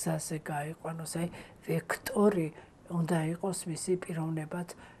ჩამოყალიბების გზაზე გაიყვანოს, აი ვექტორი უნდა იყოს მისი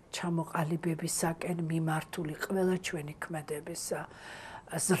პიროვნებად ჩამოყალიბებისაკენ მიმართული ყველა ჩვენი ქმედებისა,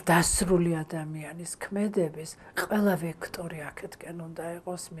 ზრდასრული ადამიანის ქმედების ყველა ვექტორი აქეთკენ უნდა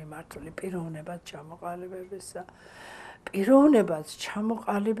იყოს მიმართული პიროვნებად ჩამოყალიბებისა. პიროვნებად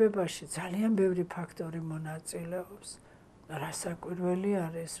ჩამოყალიბებაში ძალიან ბევრი ფაქტორი მონაწილეობს. რასაკვირველი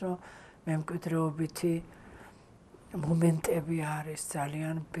არის, რომ მემკვიდრეობითი მომენტები არის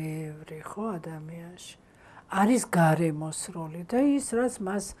ძალიან ბევრი, ხო, ადამიანში. არის გარემოს როლი და ის, რაც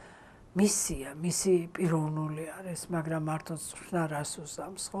მას მისია, მისი პიროვნული არის, მაგრამ მარტო ზრდა რას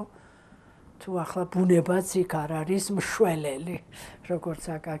უსამს, ხო? თუ ახლა ბუნებაც იქ არ არის მშველელი, როგორც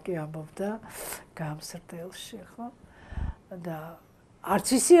აკაკი ამბობდა გამსრდელში, ხო? და არც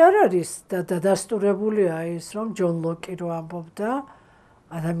ისი არ არის და დადასტურებულია ის, რომ ჯონ ლოკი რო ამბობდა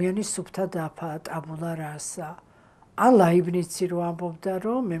ადამიანის სუფთა დაფაა ტაბულა რასა. ან ლაიბნიცი რო ამბობდა,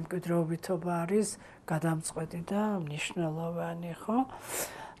 რომ მემკვიდრეობითობა არის გადამწყვეტი და მნიშვნელოვანი, ხო?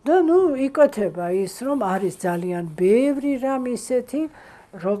 და ნუ იკვეთება ის, რომ არის ძალიან ბევრი რამ ისეთი,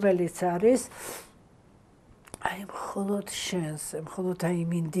 რომელიც არის აი მხოლოდ შენზე, მხოლოდ აი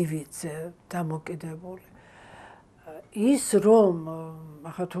იმ ინდივიდზე დამოკიდებული. ის რომ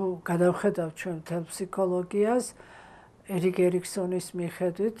ახლა თუ გადავხედავთ ჩვენ მთელ ფსიქოლოგიას, ერიკერიkssonis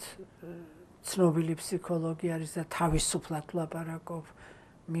მიხედვით ცნობილი ფსიქოლოგი არის და თავისუფლად ვლაპარაკობ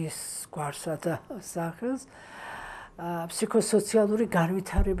მის გვარსა და სახელს, ფსიქოსოციალური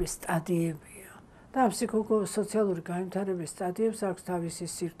განვითარების სტადიებია. და ფსიქოსოციალური განვითარების სტადიებს აქვს თავისი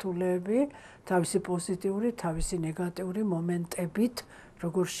სირთულეები, თავისი პოზიტიური, თავისი ნეგატიური მომენტებით,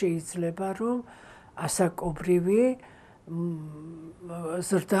 როგორ შეიძლება რომ ასაკობრივი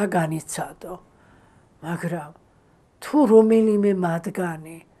ზრდა განიცადო. მაგრამ თუ რომელიმე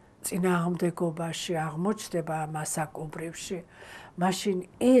მათგანი წინააღმდეგობაში აღმოჩნდება ამ ასაკობრივში, მაშინ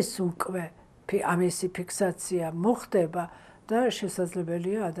ეს უკვე ამისი ფიქსაცია მოხდება და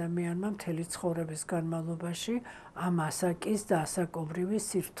შესაძლებელია ადამიანმა მთელი ცხოვრების განმავლობაში ამ ასაკის და ასაკობრივი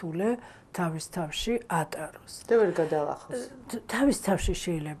სირთულე თავის თავში ატაროს. და ვერ გადალახოს. თავის თავში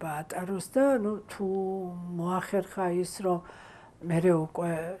შეიძლება ატაროს და თუ მოახერხა ის, რომ მერე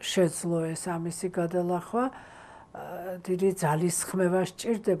უკვე შეძლო ეს ამისი გადალახვა, დიდი ძალისხმევა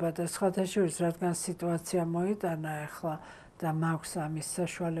სჭირდება და სხვადასხვა რადგან სიტუაცია მოიტანა ახლა და მაქვს ამის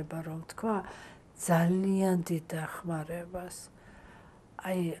საშუალება რომ თქვა ძალიან დიდ დახმარებას.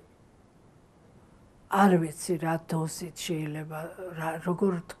 აი არ ვიცი რა დოზით შეიძლება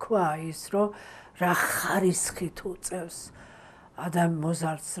როგორ თქვა ის რომ რა ხარისხით უწევს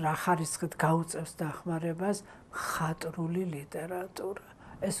მოზარდს რა ხარისხით გაუწევს დახმარებას მხატვრული ლიტერატურა.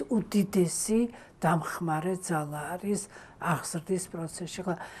 ეს უდიდესი დამხმარე ძალა არის აღზრდის პროცესში.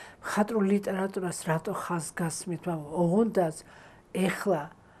 მხატვრულ ლიტერატურას რატო ხაზგასმით, ოღონდაც ეხლა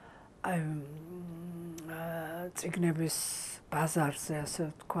წიგნების ბაზარზე ასე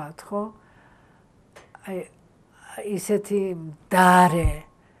ვთქვათ, ხო? ისეთი მდარე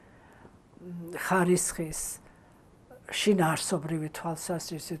ხარისხის შინაარსობრივი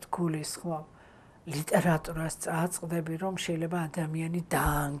თვალსაზრისით გულისხმობ ლიტერატურას წააწყდები, რომ შეიძლება ადამიანი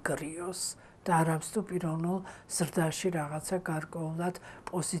დაანგრიოს და არამც თუ პიროვნულ ზრდაში რაღაცა გარკვეულად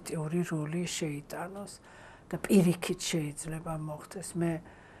პოზიტიური როლი შეიტანოს და პირიქით შეიძლება მოხდეს. მე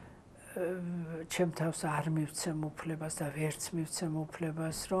ჩემ თავს არ მივცემ უფლებას და ვერც მივცემ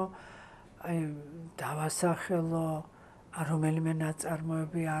უფლებას, რომ დავასახელო რომელიმე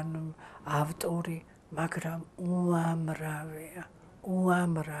ნაწარმოები ან ავტორი, მაგრამ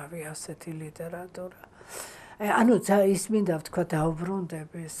უამრავი ასეთი ლიტერატურა. ანუ ის მინდა ვთქვა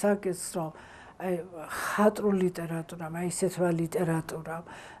დაუბრუნდები საკითხს, რომ მხატვრულ ლიტერატურამ, ისეთვა ლიტერატურამ,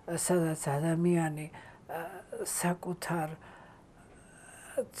 სადაც ადამიანი საკუთარ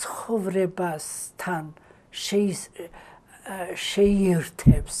ცხოვრებასთან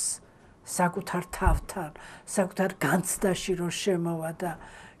შეიერთებს საკუთარ თავთან, საკუთარ განცდაში რომ შემოვა და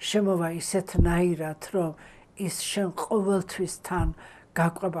შემოვა ისეთნაირად, რომ ის შენ ყოველთვის თან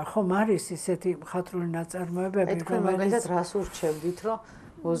გაყვება. ხომ არის ისეთი მხატვრული ნაწარმოებები, თქვენ მაგალითად რას ურჩევდით, რომ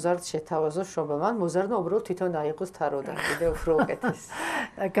მოზარდს შეთავაზოს შობა? მან მოზარდმა უბრალოდ თვითონ აიღოს თაროდან, კიდე უფრო უკეთეს.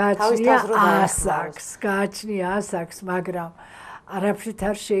 გააჩნია ასაკს, მაგრამ არაფრით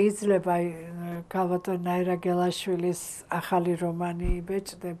არ შეიძლება. ქალბატონ ნაირა გელაშვილის ახალი რომანი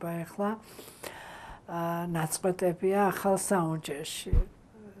იბეჭდება ახლა, ნაწყვეტებია ახალ საუნჯეში.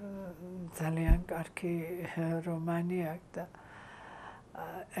 ძალიან კარგი რომანი აქვს და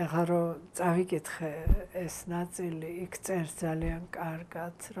ეხლა რომ წავიკითხე ეს ნაწილი, იქ წერს ძალიან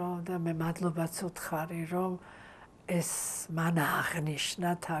კარგად, რომ და მე მადლობაც ვუთხარი, რომ ეს მან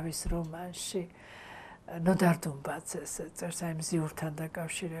აღნიშნა თავის რომანში. ნოდარ დუმბაძეს წერს აი მზიურთან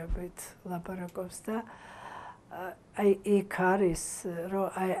დაკავშირებით ლაპარაკობს და აი იქ არის რომ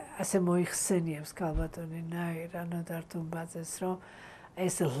აი ასე მოიხსენიებს ქალბატონი ნაირა ნოდარ დუმბაძეს, რომ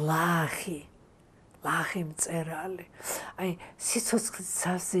ეს ლაღი მწერალი, აი სიცოცხლის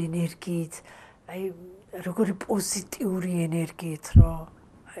სავსე ენერგიით, აი როგორი პოზიტიური ენერგიით რომ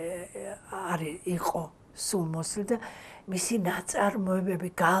არის იყო სულმოსილი და მისი ნაწარმოებები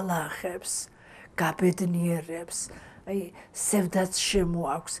გალახებს, გაბედნიერებს, აი სევდაც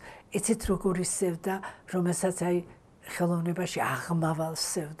შემოაქვს. იცით როგორი სევდა, რომელსაც აი ხელოვნებაში აღმავალ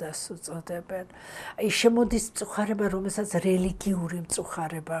სევდას უწოდებენ. აი შემოდის მწუხარება, რომელსაც რელიგიური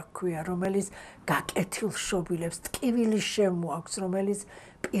მწუხარება ჰქვია, რომელიც გაკეთილ შობილებს, ტკივილი შემოაქვს, რომელიც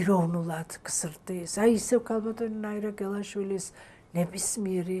პიროვნულად გზრდის. აი ისევ ქალბატონი ნაირა გელაშვილის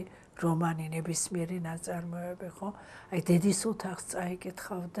ნებისმიერი რომანი, ნებისმიერი ნაწარმოები, ხო? აი დედის ოთახს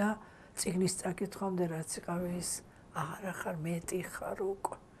წაიკითხავ და წიგნის წაკითხავდე, რაც იყავი ის აღარ მეტი ხარ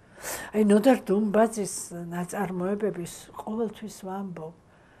უკვე. აი ნოდარ დუმბაძის ნაწარმოებების ყოველთვის ვამბობ,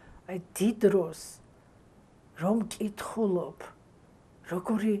 აი დიდ დროს რომ კითხულობ,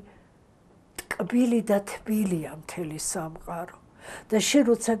 როგორი ტკბილი და თბილია მთელი სამყარო და შენ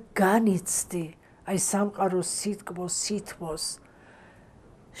როცა განიცდი აი სამყაროს სითბოს,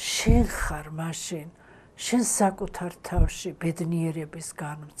 შენ ხარ მაშინ შენ საკუთარ თავში ბედნიერების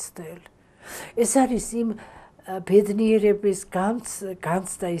განმცდელი. ეს არის იმ ბედნიერების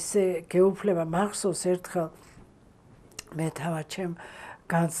განცდა ისე გეუფლება. მახსოვს ერთხელ მე თავად ჩემ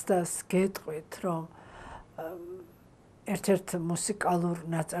განცდას გეტყვით, რომ ერთ-ერთ მუსიკალურ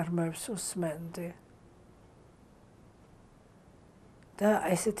ნაწარმოებს უსმენდი და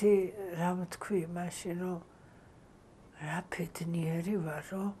ესეთი რა ვთქვი მაშინ რომ რა ფედნიერი ვარ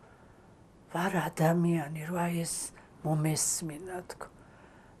რომ ვარ ადამიანი რომ აი ეს მომესმინა თქო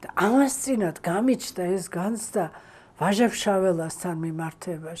და ამას წინათ გამიჩნდა ეს განცდა ვაჟა-ფშაველასთან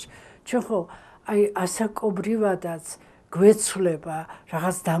მიმართებაში ჩვენ ხო აი ასაკობრივადაც გვეცვლება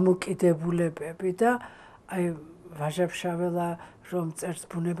რაღაც დამოკიდებულებები და აი ვაჟა-ფშაველა რომ წერს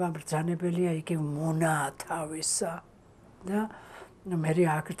ბუნება ბრძანებელია იგი მონაა თავისა და მე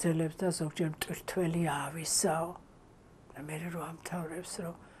აგრძელებს და ზოგჯერ მტვირთველი ავისაო და მე რო ამთავრებს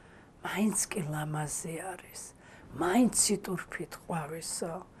რომ მაინც კი ლამაზი არის მაინც სიტურფით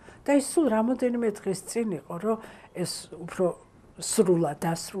ყვავისო და ის სულ რამოდენიმე დღის წინ იყო რომ ეს უფრო სრულად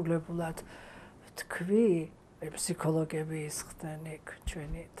დასრულებულად თქვი ფსიქოლოგები ისხდნენ იქ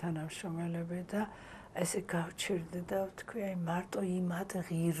ჩვენი თანამშრომელები და ესე გავჩერდი და ვთქვი აი მარტო იმად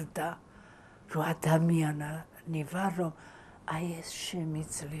ღირდა რომ ადამიანანი ვარ რომ აი ეს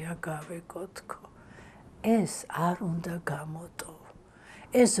შემიძლია გავეკო თქო ეს არ უნდა გამოტო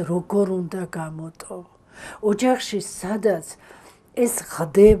ეს როგორ უნდა გამოტო ოჯახში სადაც ეს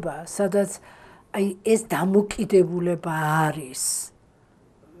ხდება სადაც აი ეს დამოკიდებულება არის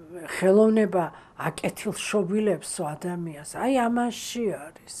ხელოვნება აკეთილშობილებს ადამიანს აი ამაში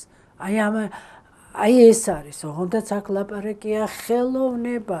არის აი ეს არის ოღონდაც აქ ლაპარაკია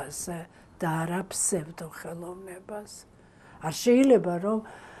ხელოვნებაზე და არა ფსევდო ხელოვნებაზე არ შეიძლება რომ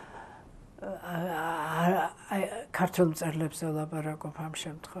ქართულ მწერლებზე ლაპარაკობ ამ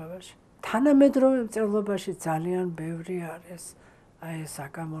შემთხვევაში თანამედროვე მწერლობაში ძალიან ბევრი არის აი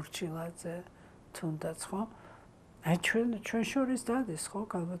საკამორჩილაძე თუნდაც ხო აი ჩვენ შორის დადის ხო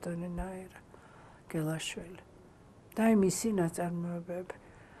გალბატონი ნაირა გელაშვილი და აი მისი ნაწარმოებები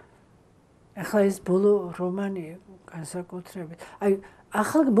ახლა ეს ბოლო რომანი განსაკუთრებით აი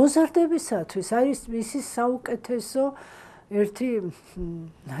ახალ მოზარდებისათვის არის მისი საუკეთესო ერთი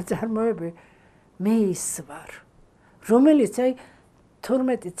ნაწარმოები მე ის ვარ რომელიც აი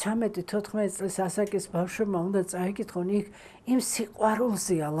 12, 13, 14 წლის ასაკის ბავშვებმა უნდა წაიკითხონ იქ იმ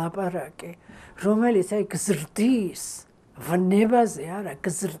სიყვარულზეა ლაპარაკი რომელიც აი გზრდის ვნებაზე არა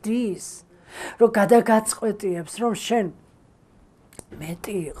გზრდის რომ გადაგაწყვეტიებს რომ შენ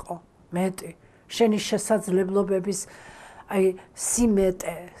მეტი იყო მეტი შენი შესაძლებლობების აი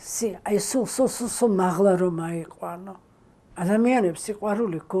სიმეტე აი სულ მაღლა რომ აიყვანო ადამიანებს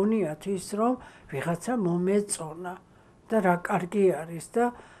სიყვარული გონიათ ის რომ ვიღაცა მომეწონა და რა კარგი არის და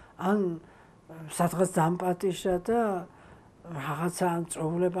ან სადღაც დამპატიშა და რაღაცა ან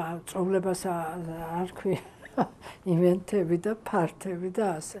წოვლებას არ ქვი ივენთები და ფართები და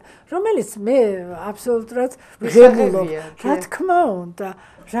ასე რომელიც მე აბსოლუტურად ვღებულობ რა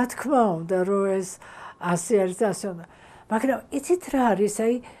თქმა უნდა რომ ეს ასე არის და ასე უნდა მაგრამ იცით რა არის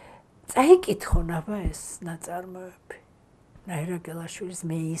აი წაიკითხონ აბა ეს ნაწარმოები ნაირა გელაშვილის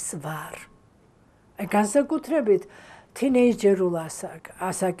მე ის ვარ აი განსაკუთრებით თინეიჯერულ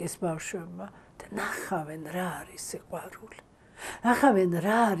ასაკის ბავშვებმა და ნახავენ რა არის სიყვარული ნახავენ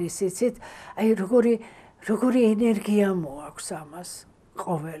რა არის იცით აი როგორი ენერგია მოაქვს ამას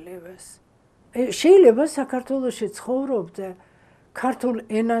ყოველივეს შეიძლება საქართველოში ცხოვრობდე ქართულ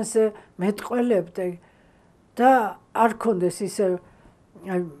ენაზე მეტყველებდე და არ კონდეს ისე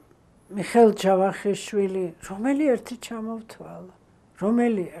მიხეილ ჯავახიშვილი რომელი ერთი ჩამოვთვალა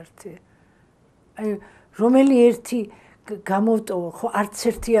რომელი ერთი რომელი ერთი გამოვტოვა ხო არც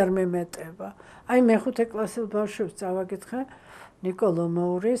ერთი არ მემეტება აი მეხუთე კლასელ ბავშვებს წავაკითხე ნიკოლო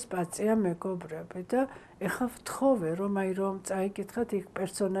მოურის პაწია მეგობრები და ეხლა ვთხოვე რომ აი რომ წაიკითხათ იქ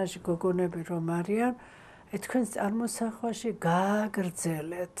პერსონაჟი გოგონები რომ არიან თქვენ წარმოსახვაში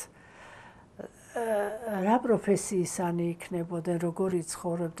გააგრძელეთ რა პროფესიისანი იქნებოდნენ როგორი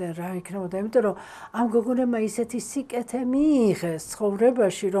ცხოვრობდნენ რა იქნებოდა იმიტომ რომ ამ გოგონებმა ისეთი სიკეთე მიიღეს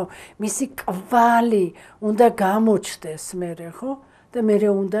ცხოვრებაში რომ მისი კვალი უნდა გამოჩნდეს მერე ხო და მერე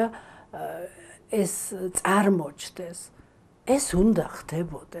უნდა ეს წარმოჩნდეს ეს უნდა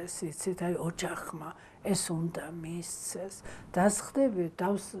ხდებოდეს იცით აი ოჯახმა ეს უნდა მისცეს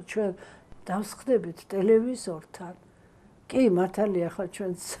ჩვენ დავსხდებით ტელევიზორთან კი მართალია ხა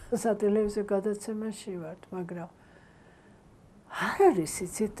ჩვენ სატელევიზიო გადაცემაში ვართ მაგრამ არ არის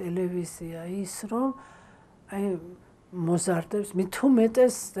იცით ტელევიზია ის რომ აი მოზარდებს მით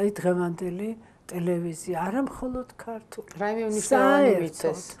უმეტეს აი დღევანდელი ტელევიზია არა მხოლოდ ქართული რაიმე მნიშვნელოვანი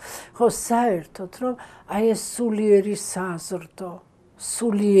მიცეს ხო საერთოდ რომ აი ეს სულიერი საზრდო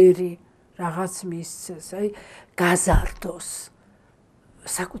სულიერი რაღაც მისცეს აი გაზარდოს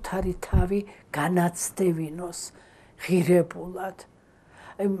საკუთარი თავი განაცდევინოს ღირებულად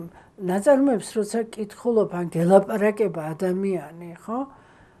აი ნაწარმოებს როცა კითხულობ ან გელაპარაკება ადამიანი ხო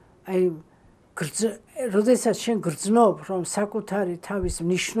აი როდესაც შენ გრძნობ, რომ საკუთარი თავის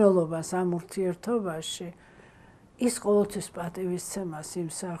მნიშვნელობას ამ ურთიერთობაში, ის ყოველთვის პატივისცემას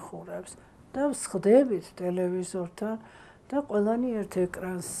იმსახურებს და ვსხდებით ტელევიზორთან და ყველანი ერთ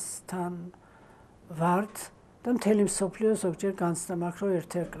ეკრანსთან ვართ და მთელი მსოფლიო ზოგჯერ განცდა მაქვს, რომ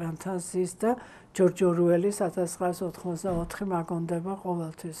ერთ ეკრანთან ზის და ჯორჯ ორუელის 1984 მაგონდება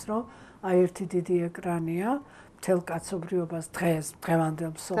ყოველთვის, რომ აი ერთი დიდი ეკრანია მთელ კაცობრიობას დღეს,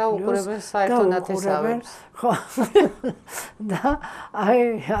 დღევანდელ მსოფლიოს და უყურებენ საერთო ნათესავებს. ხო. და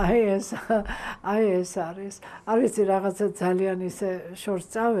აი ეს არის. არ ვიცი, რაღაცა ძალიან ისე შორს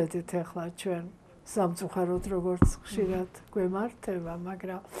წავედით ახლა ჩვენ სამწუხაროდ როგორც ხშირად გვემართება,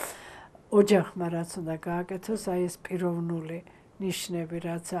 მაგრამ ოჯახმა რაც უნდა გააკეთოს, აი ეს პიროვნული ნიშნები,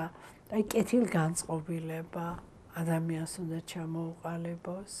 რაცა აი კეთილგანწყობილება ადამიანს უნდა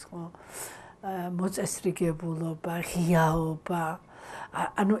ჩამოუყალიბოს, ხო? მოწესრიგებულობა, ღიაობა,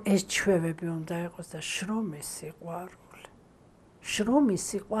 ანუ ეს ჩვევები უნდა იყოს და შრომის სიყვარული. შრომის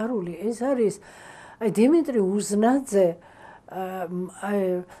სიყვარული, ეს არის აი დიმიტრი უზნაძე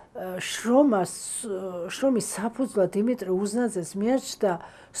შრომის საფუძვლად დიმიტრი უზნაძეს მიაჩნდა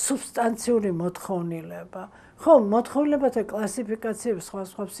სუბსტანციური მოთხოვნილება. ხო, მოთხოვნილებათა კლასიფიკაციები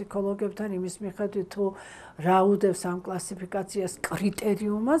სხვა ფსიქოლოგებთან იმის მიხედვით თუ რა უდევს ამ კლასიფიკაციას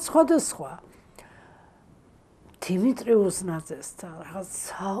კრიტერიუმად სხვადასხვა. დიმიტრი უზნაძესთან რაღაც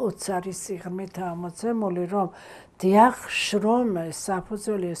საოცარი სიღრმითაა მოცემული, რომ დიახ, შრომის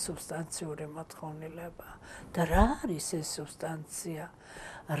საფუძველი სუბსტანციური მოთხოვნილება. და რა არის ეს სუბსტანცია?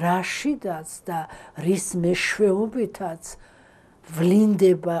 რაშიდაც და რის მეშვეობითაც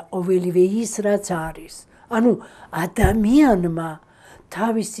ვლინდება ყოველივე ის, რაც არის. ანუ ადამიანმა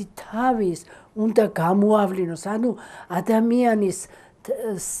თავისი თავის უნდა გამოავლინოს, ანუ ადამიანის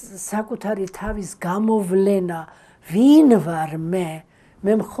საკუთარი თავის გამოვლენა, ვინ ვარ მე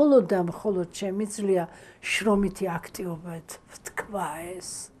მხოლოდ და მხოლოდ შემიძლია შრომითი აქტივობით ვთქვა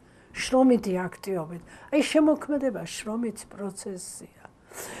ეს. შრომითი აქტივობით. აი შემოქმედება შრომითი პროცესია.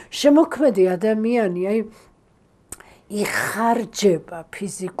 შემოქმედი ადამიანი, აი იხარჯება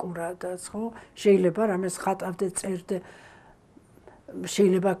ფიზიკურადაც, ხო? შეიძლება რამეს ხატავდე, წერდე,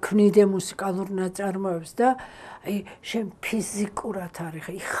 შეიძლება ქმნიდე მუსიკალურ ნაწარმოებს და აი შენ ფიზიკურად არის,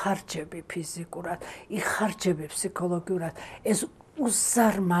 იხარჯები ფიზიკურად, იხარჯები ფსიქოლოგიურად. ეს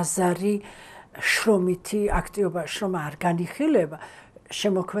უზარმაზარი შრომითი აქტივობა, შრომა არ განიხილება.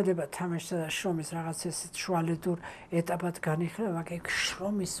 შემოქმედება თამაშსა და შრომის რაღაც ესეთ შუალედურ ეტაპად განიხილება, მაგრამ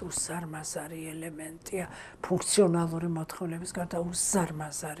შრომის უზარმაზარი ელემენტია ფუნქციონალური მოთხოვნების გარდა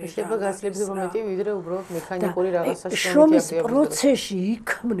უზარმაზარი. შეიძლება გაცლებდება მეტი, ვიდრე უბრალოდ მექანიკური რაღაცა შრომის პროცესში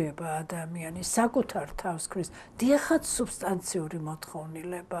იქმნება ადამიანი საკუთარ თავს ქმნის. დიახაც სუბსტანციური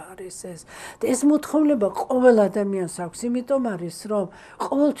მოთხოვნილება არის ეს. და ეს მოთხოვნილება ყოველ ადამიანს აქვს, იმიტომ არის, რომ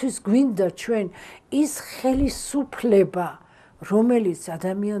ყოველთვის გვინდა ჩვენ ის ხელისუფლება, რომელიც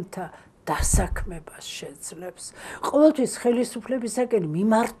ადამიანთა დასაქმებას შეძლებს. ყოველთვის ხელისუფლებისაკენ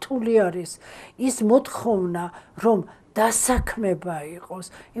მიმართული არის ის მოთხოვნა, რომ დასაქმება იყოს,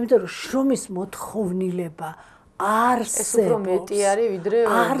 იმიტომ რომ შრომის მოთხოვნილება არსებობს. ეს უფრო მეტი არის, ვიდრე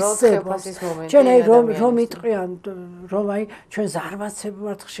უბრალოდ ხეფასის მომენტი. ჩვენ აი რომ იტყვიან, რომ აი ჩვენ ზარმაცები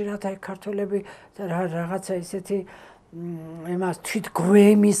ვართ ხშირად აი ქართველები რაღაცა ისეთი იმას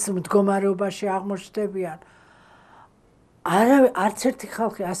თვითგვემის მდგომარეობაში აღმოჩნდებიან. არც ერთი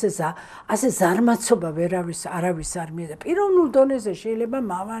ხალხი ასე ზარმაცობა არავის არ მიედა. პიროვნულ დონეზე შეიძლება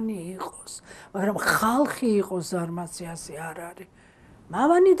მავანი იყოს, მაგრამ ხალხი იყოს ზარმაცი ასე არ არის.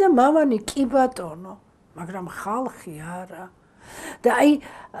 მავანი და მავანი კი ბატონო, მაგრამ ხალხი არა. და აი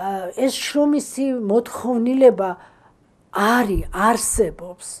ეს შრომისი მოთხოვნილება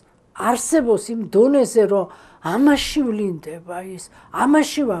არსებობს იმ დონეზე, რომ ამაში ვლინდება ის,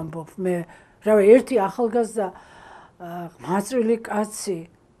 ამაში ვამბობ მე, რავი, ერთი ახალგაზრდა მაწვილი კაცი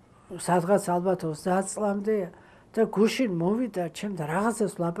სადღაც ალბათ 30 წლამდეა და გუშინ მოვიდა ჩემთან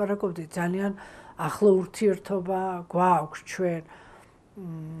რაღაცას ვლაპარაკობდი, ძალიან ახლო ურთიერთობა გვაქვს ჩვენ,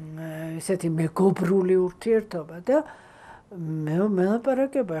 ესეთი მეგობრული ურთიერთობა და მე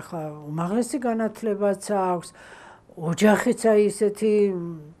ვლაპარაკება, ახლა უმაღლესი განათლებაც აქვს, ოჯახიც აი ესეთი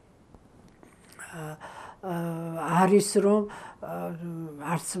არის, რომ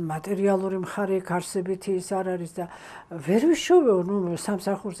არც მატერიალური მხარე არსებითი ის არ არის და ვერ ვიშოვეო,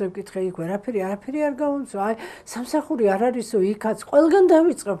 სამსახურზე ვკითხე, იქ არაფერი არ გაუნწო. აი სამსახური არ არისო, იქაც ყველგან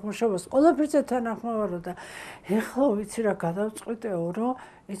დავიწყებ მუშაობას, ყველაფერზე თანახმოვარო და ეხლა ვიცი რა გადავწყვიტეო, რომ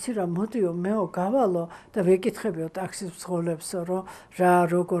იცი რა მოდიო მეო გავალო და ვეკითხებიო ტაქსის მძღოლებსო რომ რა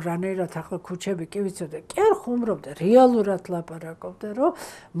როგორ რანაირად ახლა ქუჩები კი ვიცოდე კი არ ხუმრობდე რეალურად ლაპარაკობდე რომ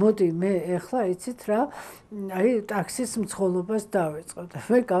მოდი მე ეხლა იცით რა აი ტაქსის მძღოლობას დავიწყებ და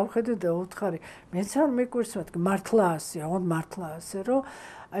მე გავხედე და უთხარი მეც არ მიკვირს მეთქი მართლა ასეა ოღონდ მართლა ასე რომ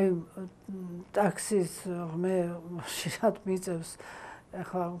აი ტაქსის მე შეიძლება მიწევს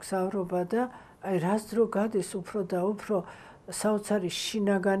ახლა მგზავრობა და აი რას დრო გადის უფრო და უფრო საოცარი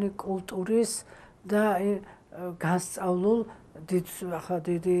შინაგანი კულტურის და განსწავლულ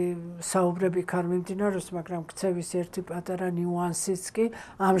დიდი საუბრები არ მიმდინარეობს, მაგრამ ქცევის ერთი პატარა ნიუანსიც კი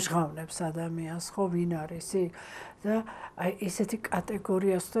ამჟღავნებს ადამიანს, ხო ვინ არის იქ და აი ესეთი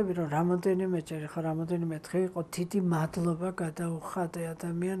კატეგორიას ვთქვი, რომ რამოდენიმეჯერ ხა რამოდენიმე დღე იყო დიდი მადლობა გადაუხადე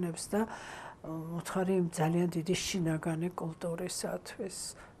ადამიანებს და უთხარი იმ ძალიან დიდი შინაგანი კულტურისათვის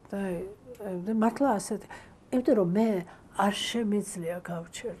და მართლა ასეთი იმიტომ რომ მე არ შემიძლია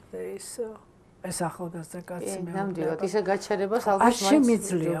გავჩერდე ეს ახალგაზრდა კაცი მე ნამდვილად ისე გაჩერებას ალბათ არ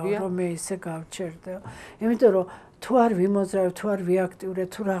შემიძლია რომ მე ისე გავჩერდე იმიტომ რომ თუ არ ვიმოძრავ თუ არ ვიაქტიურე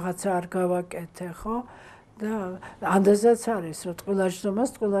თუ რაღაცა არ გავაკეთე ხო და ანდაზაც არის რომ ყველა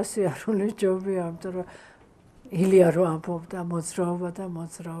ჯდომას ყველა სიარული ჯობია იმიტომ რომ ილია რო ამბობდა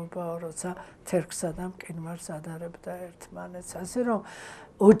მოძრაობა როცა თერგსა და მყინვარს ადარებდა ერთმანეთს ასე რომ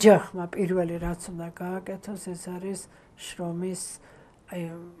ოჯახმა პირველი რაც უნდა გააკეთოს ეს არის შრომის აი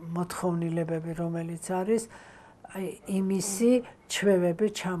მოთხოვნილებები რომელიც არის აი იმისი ჩვევები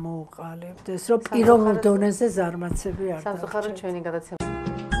ჩამოუყალიბდეს რომ პიროვნულ დონეზე ზარმაცები არ სამწუხაროდ ჩვენი გადაცემა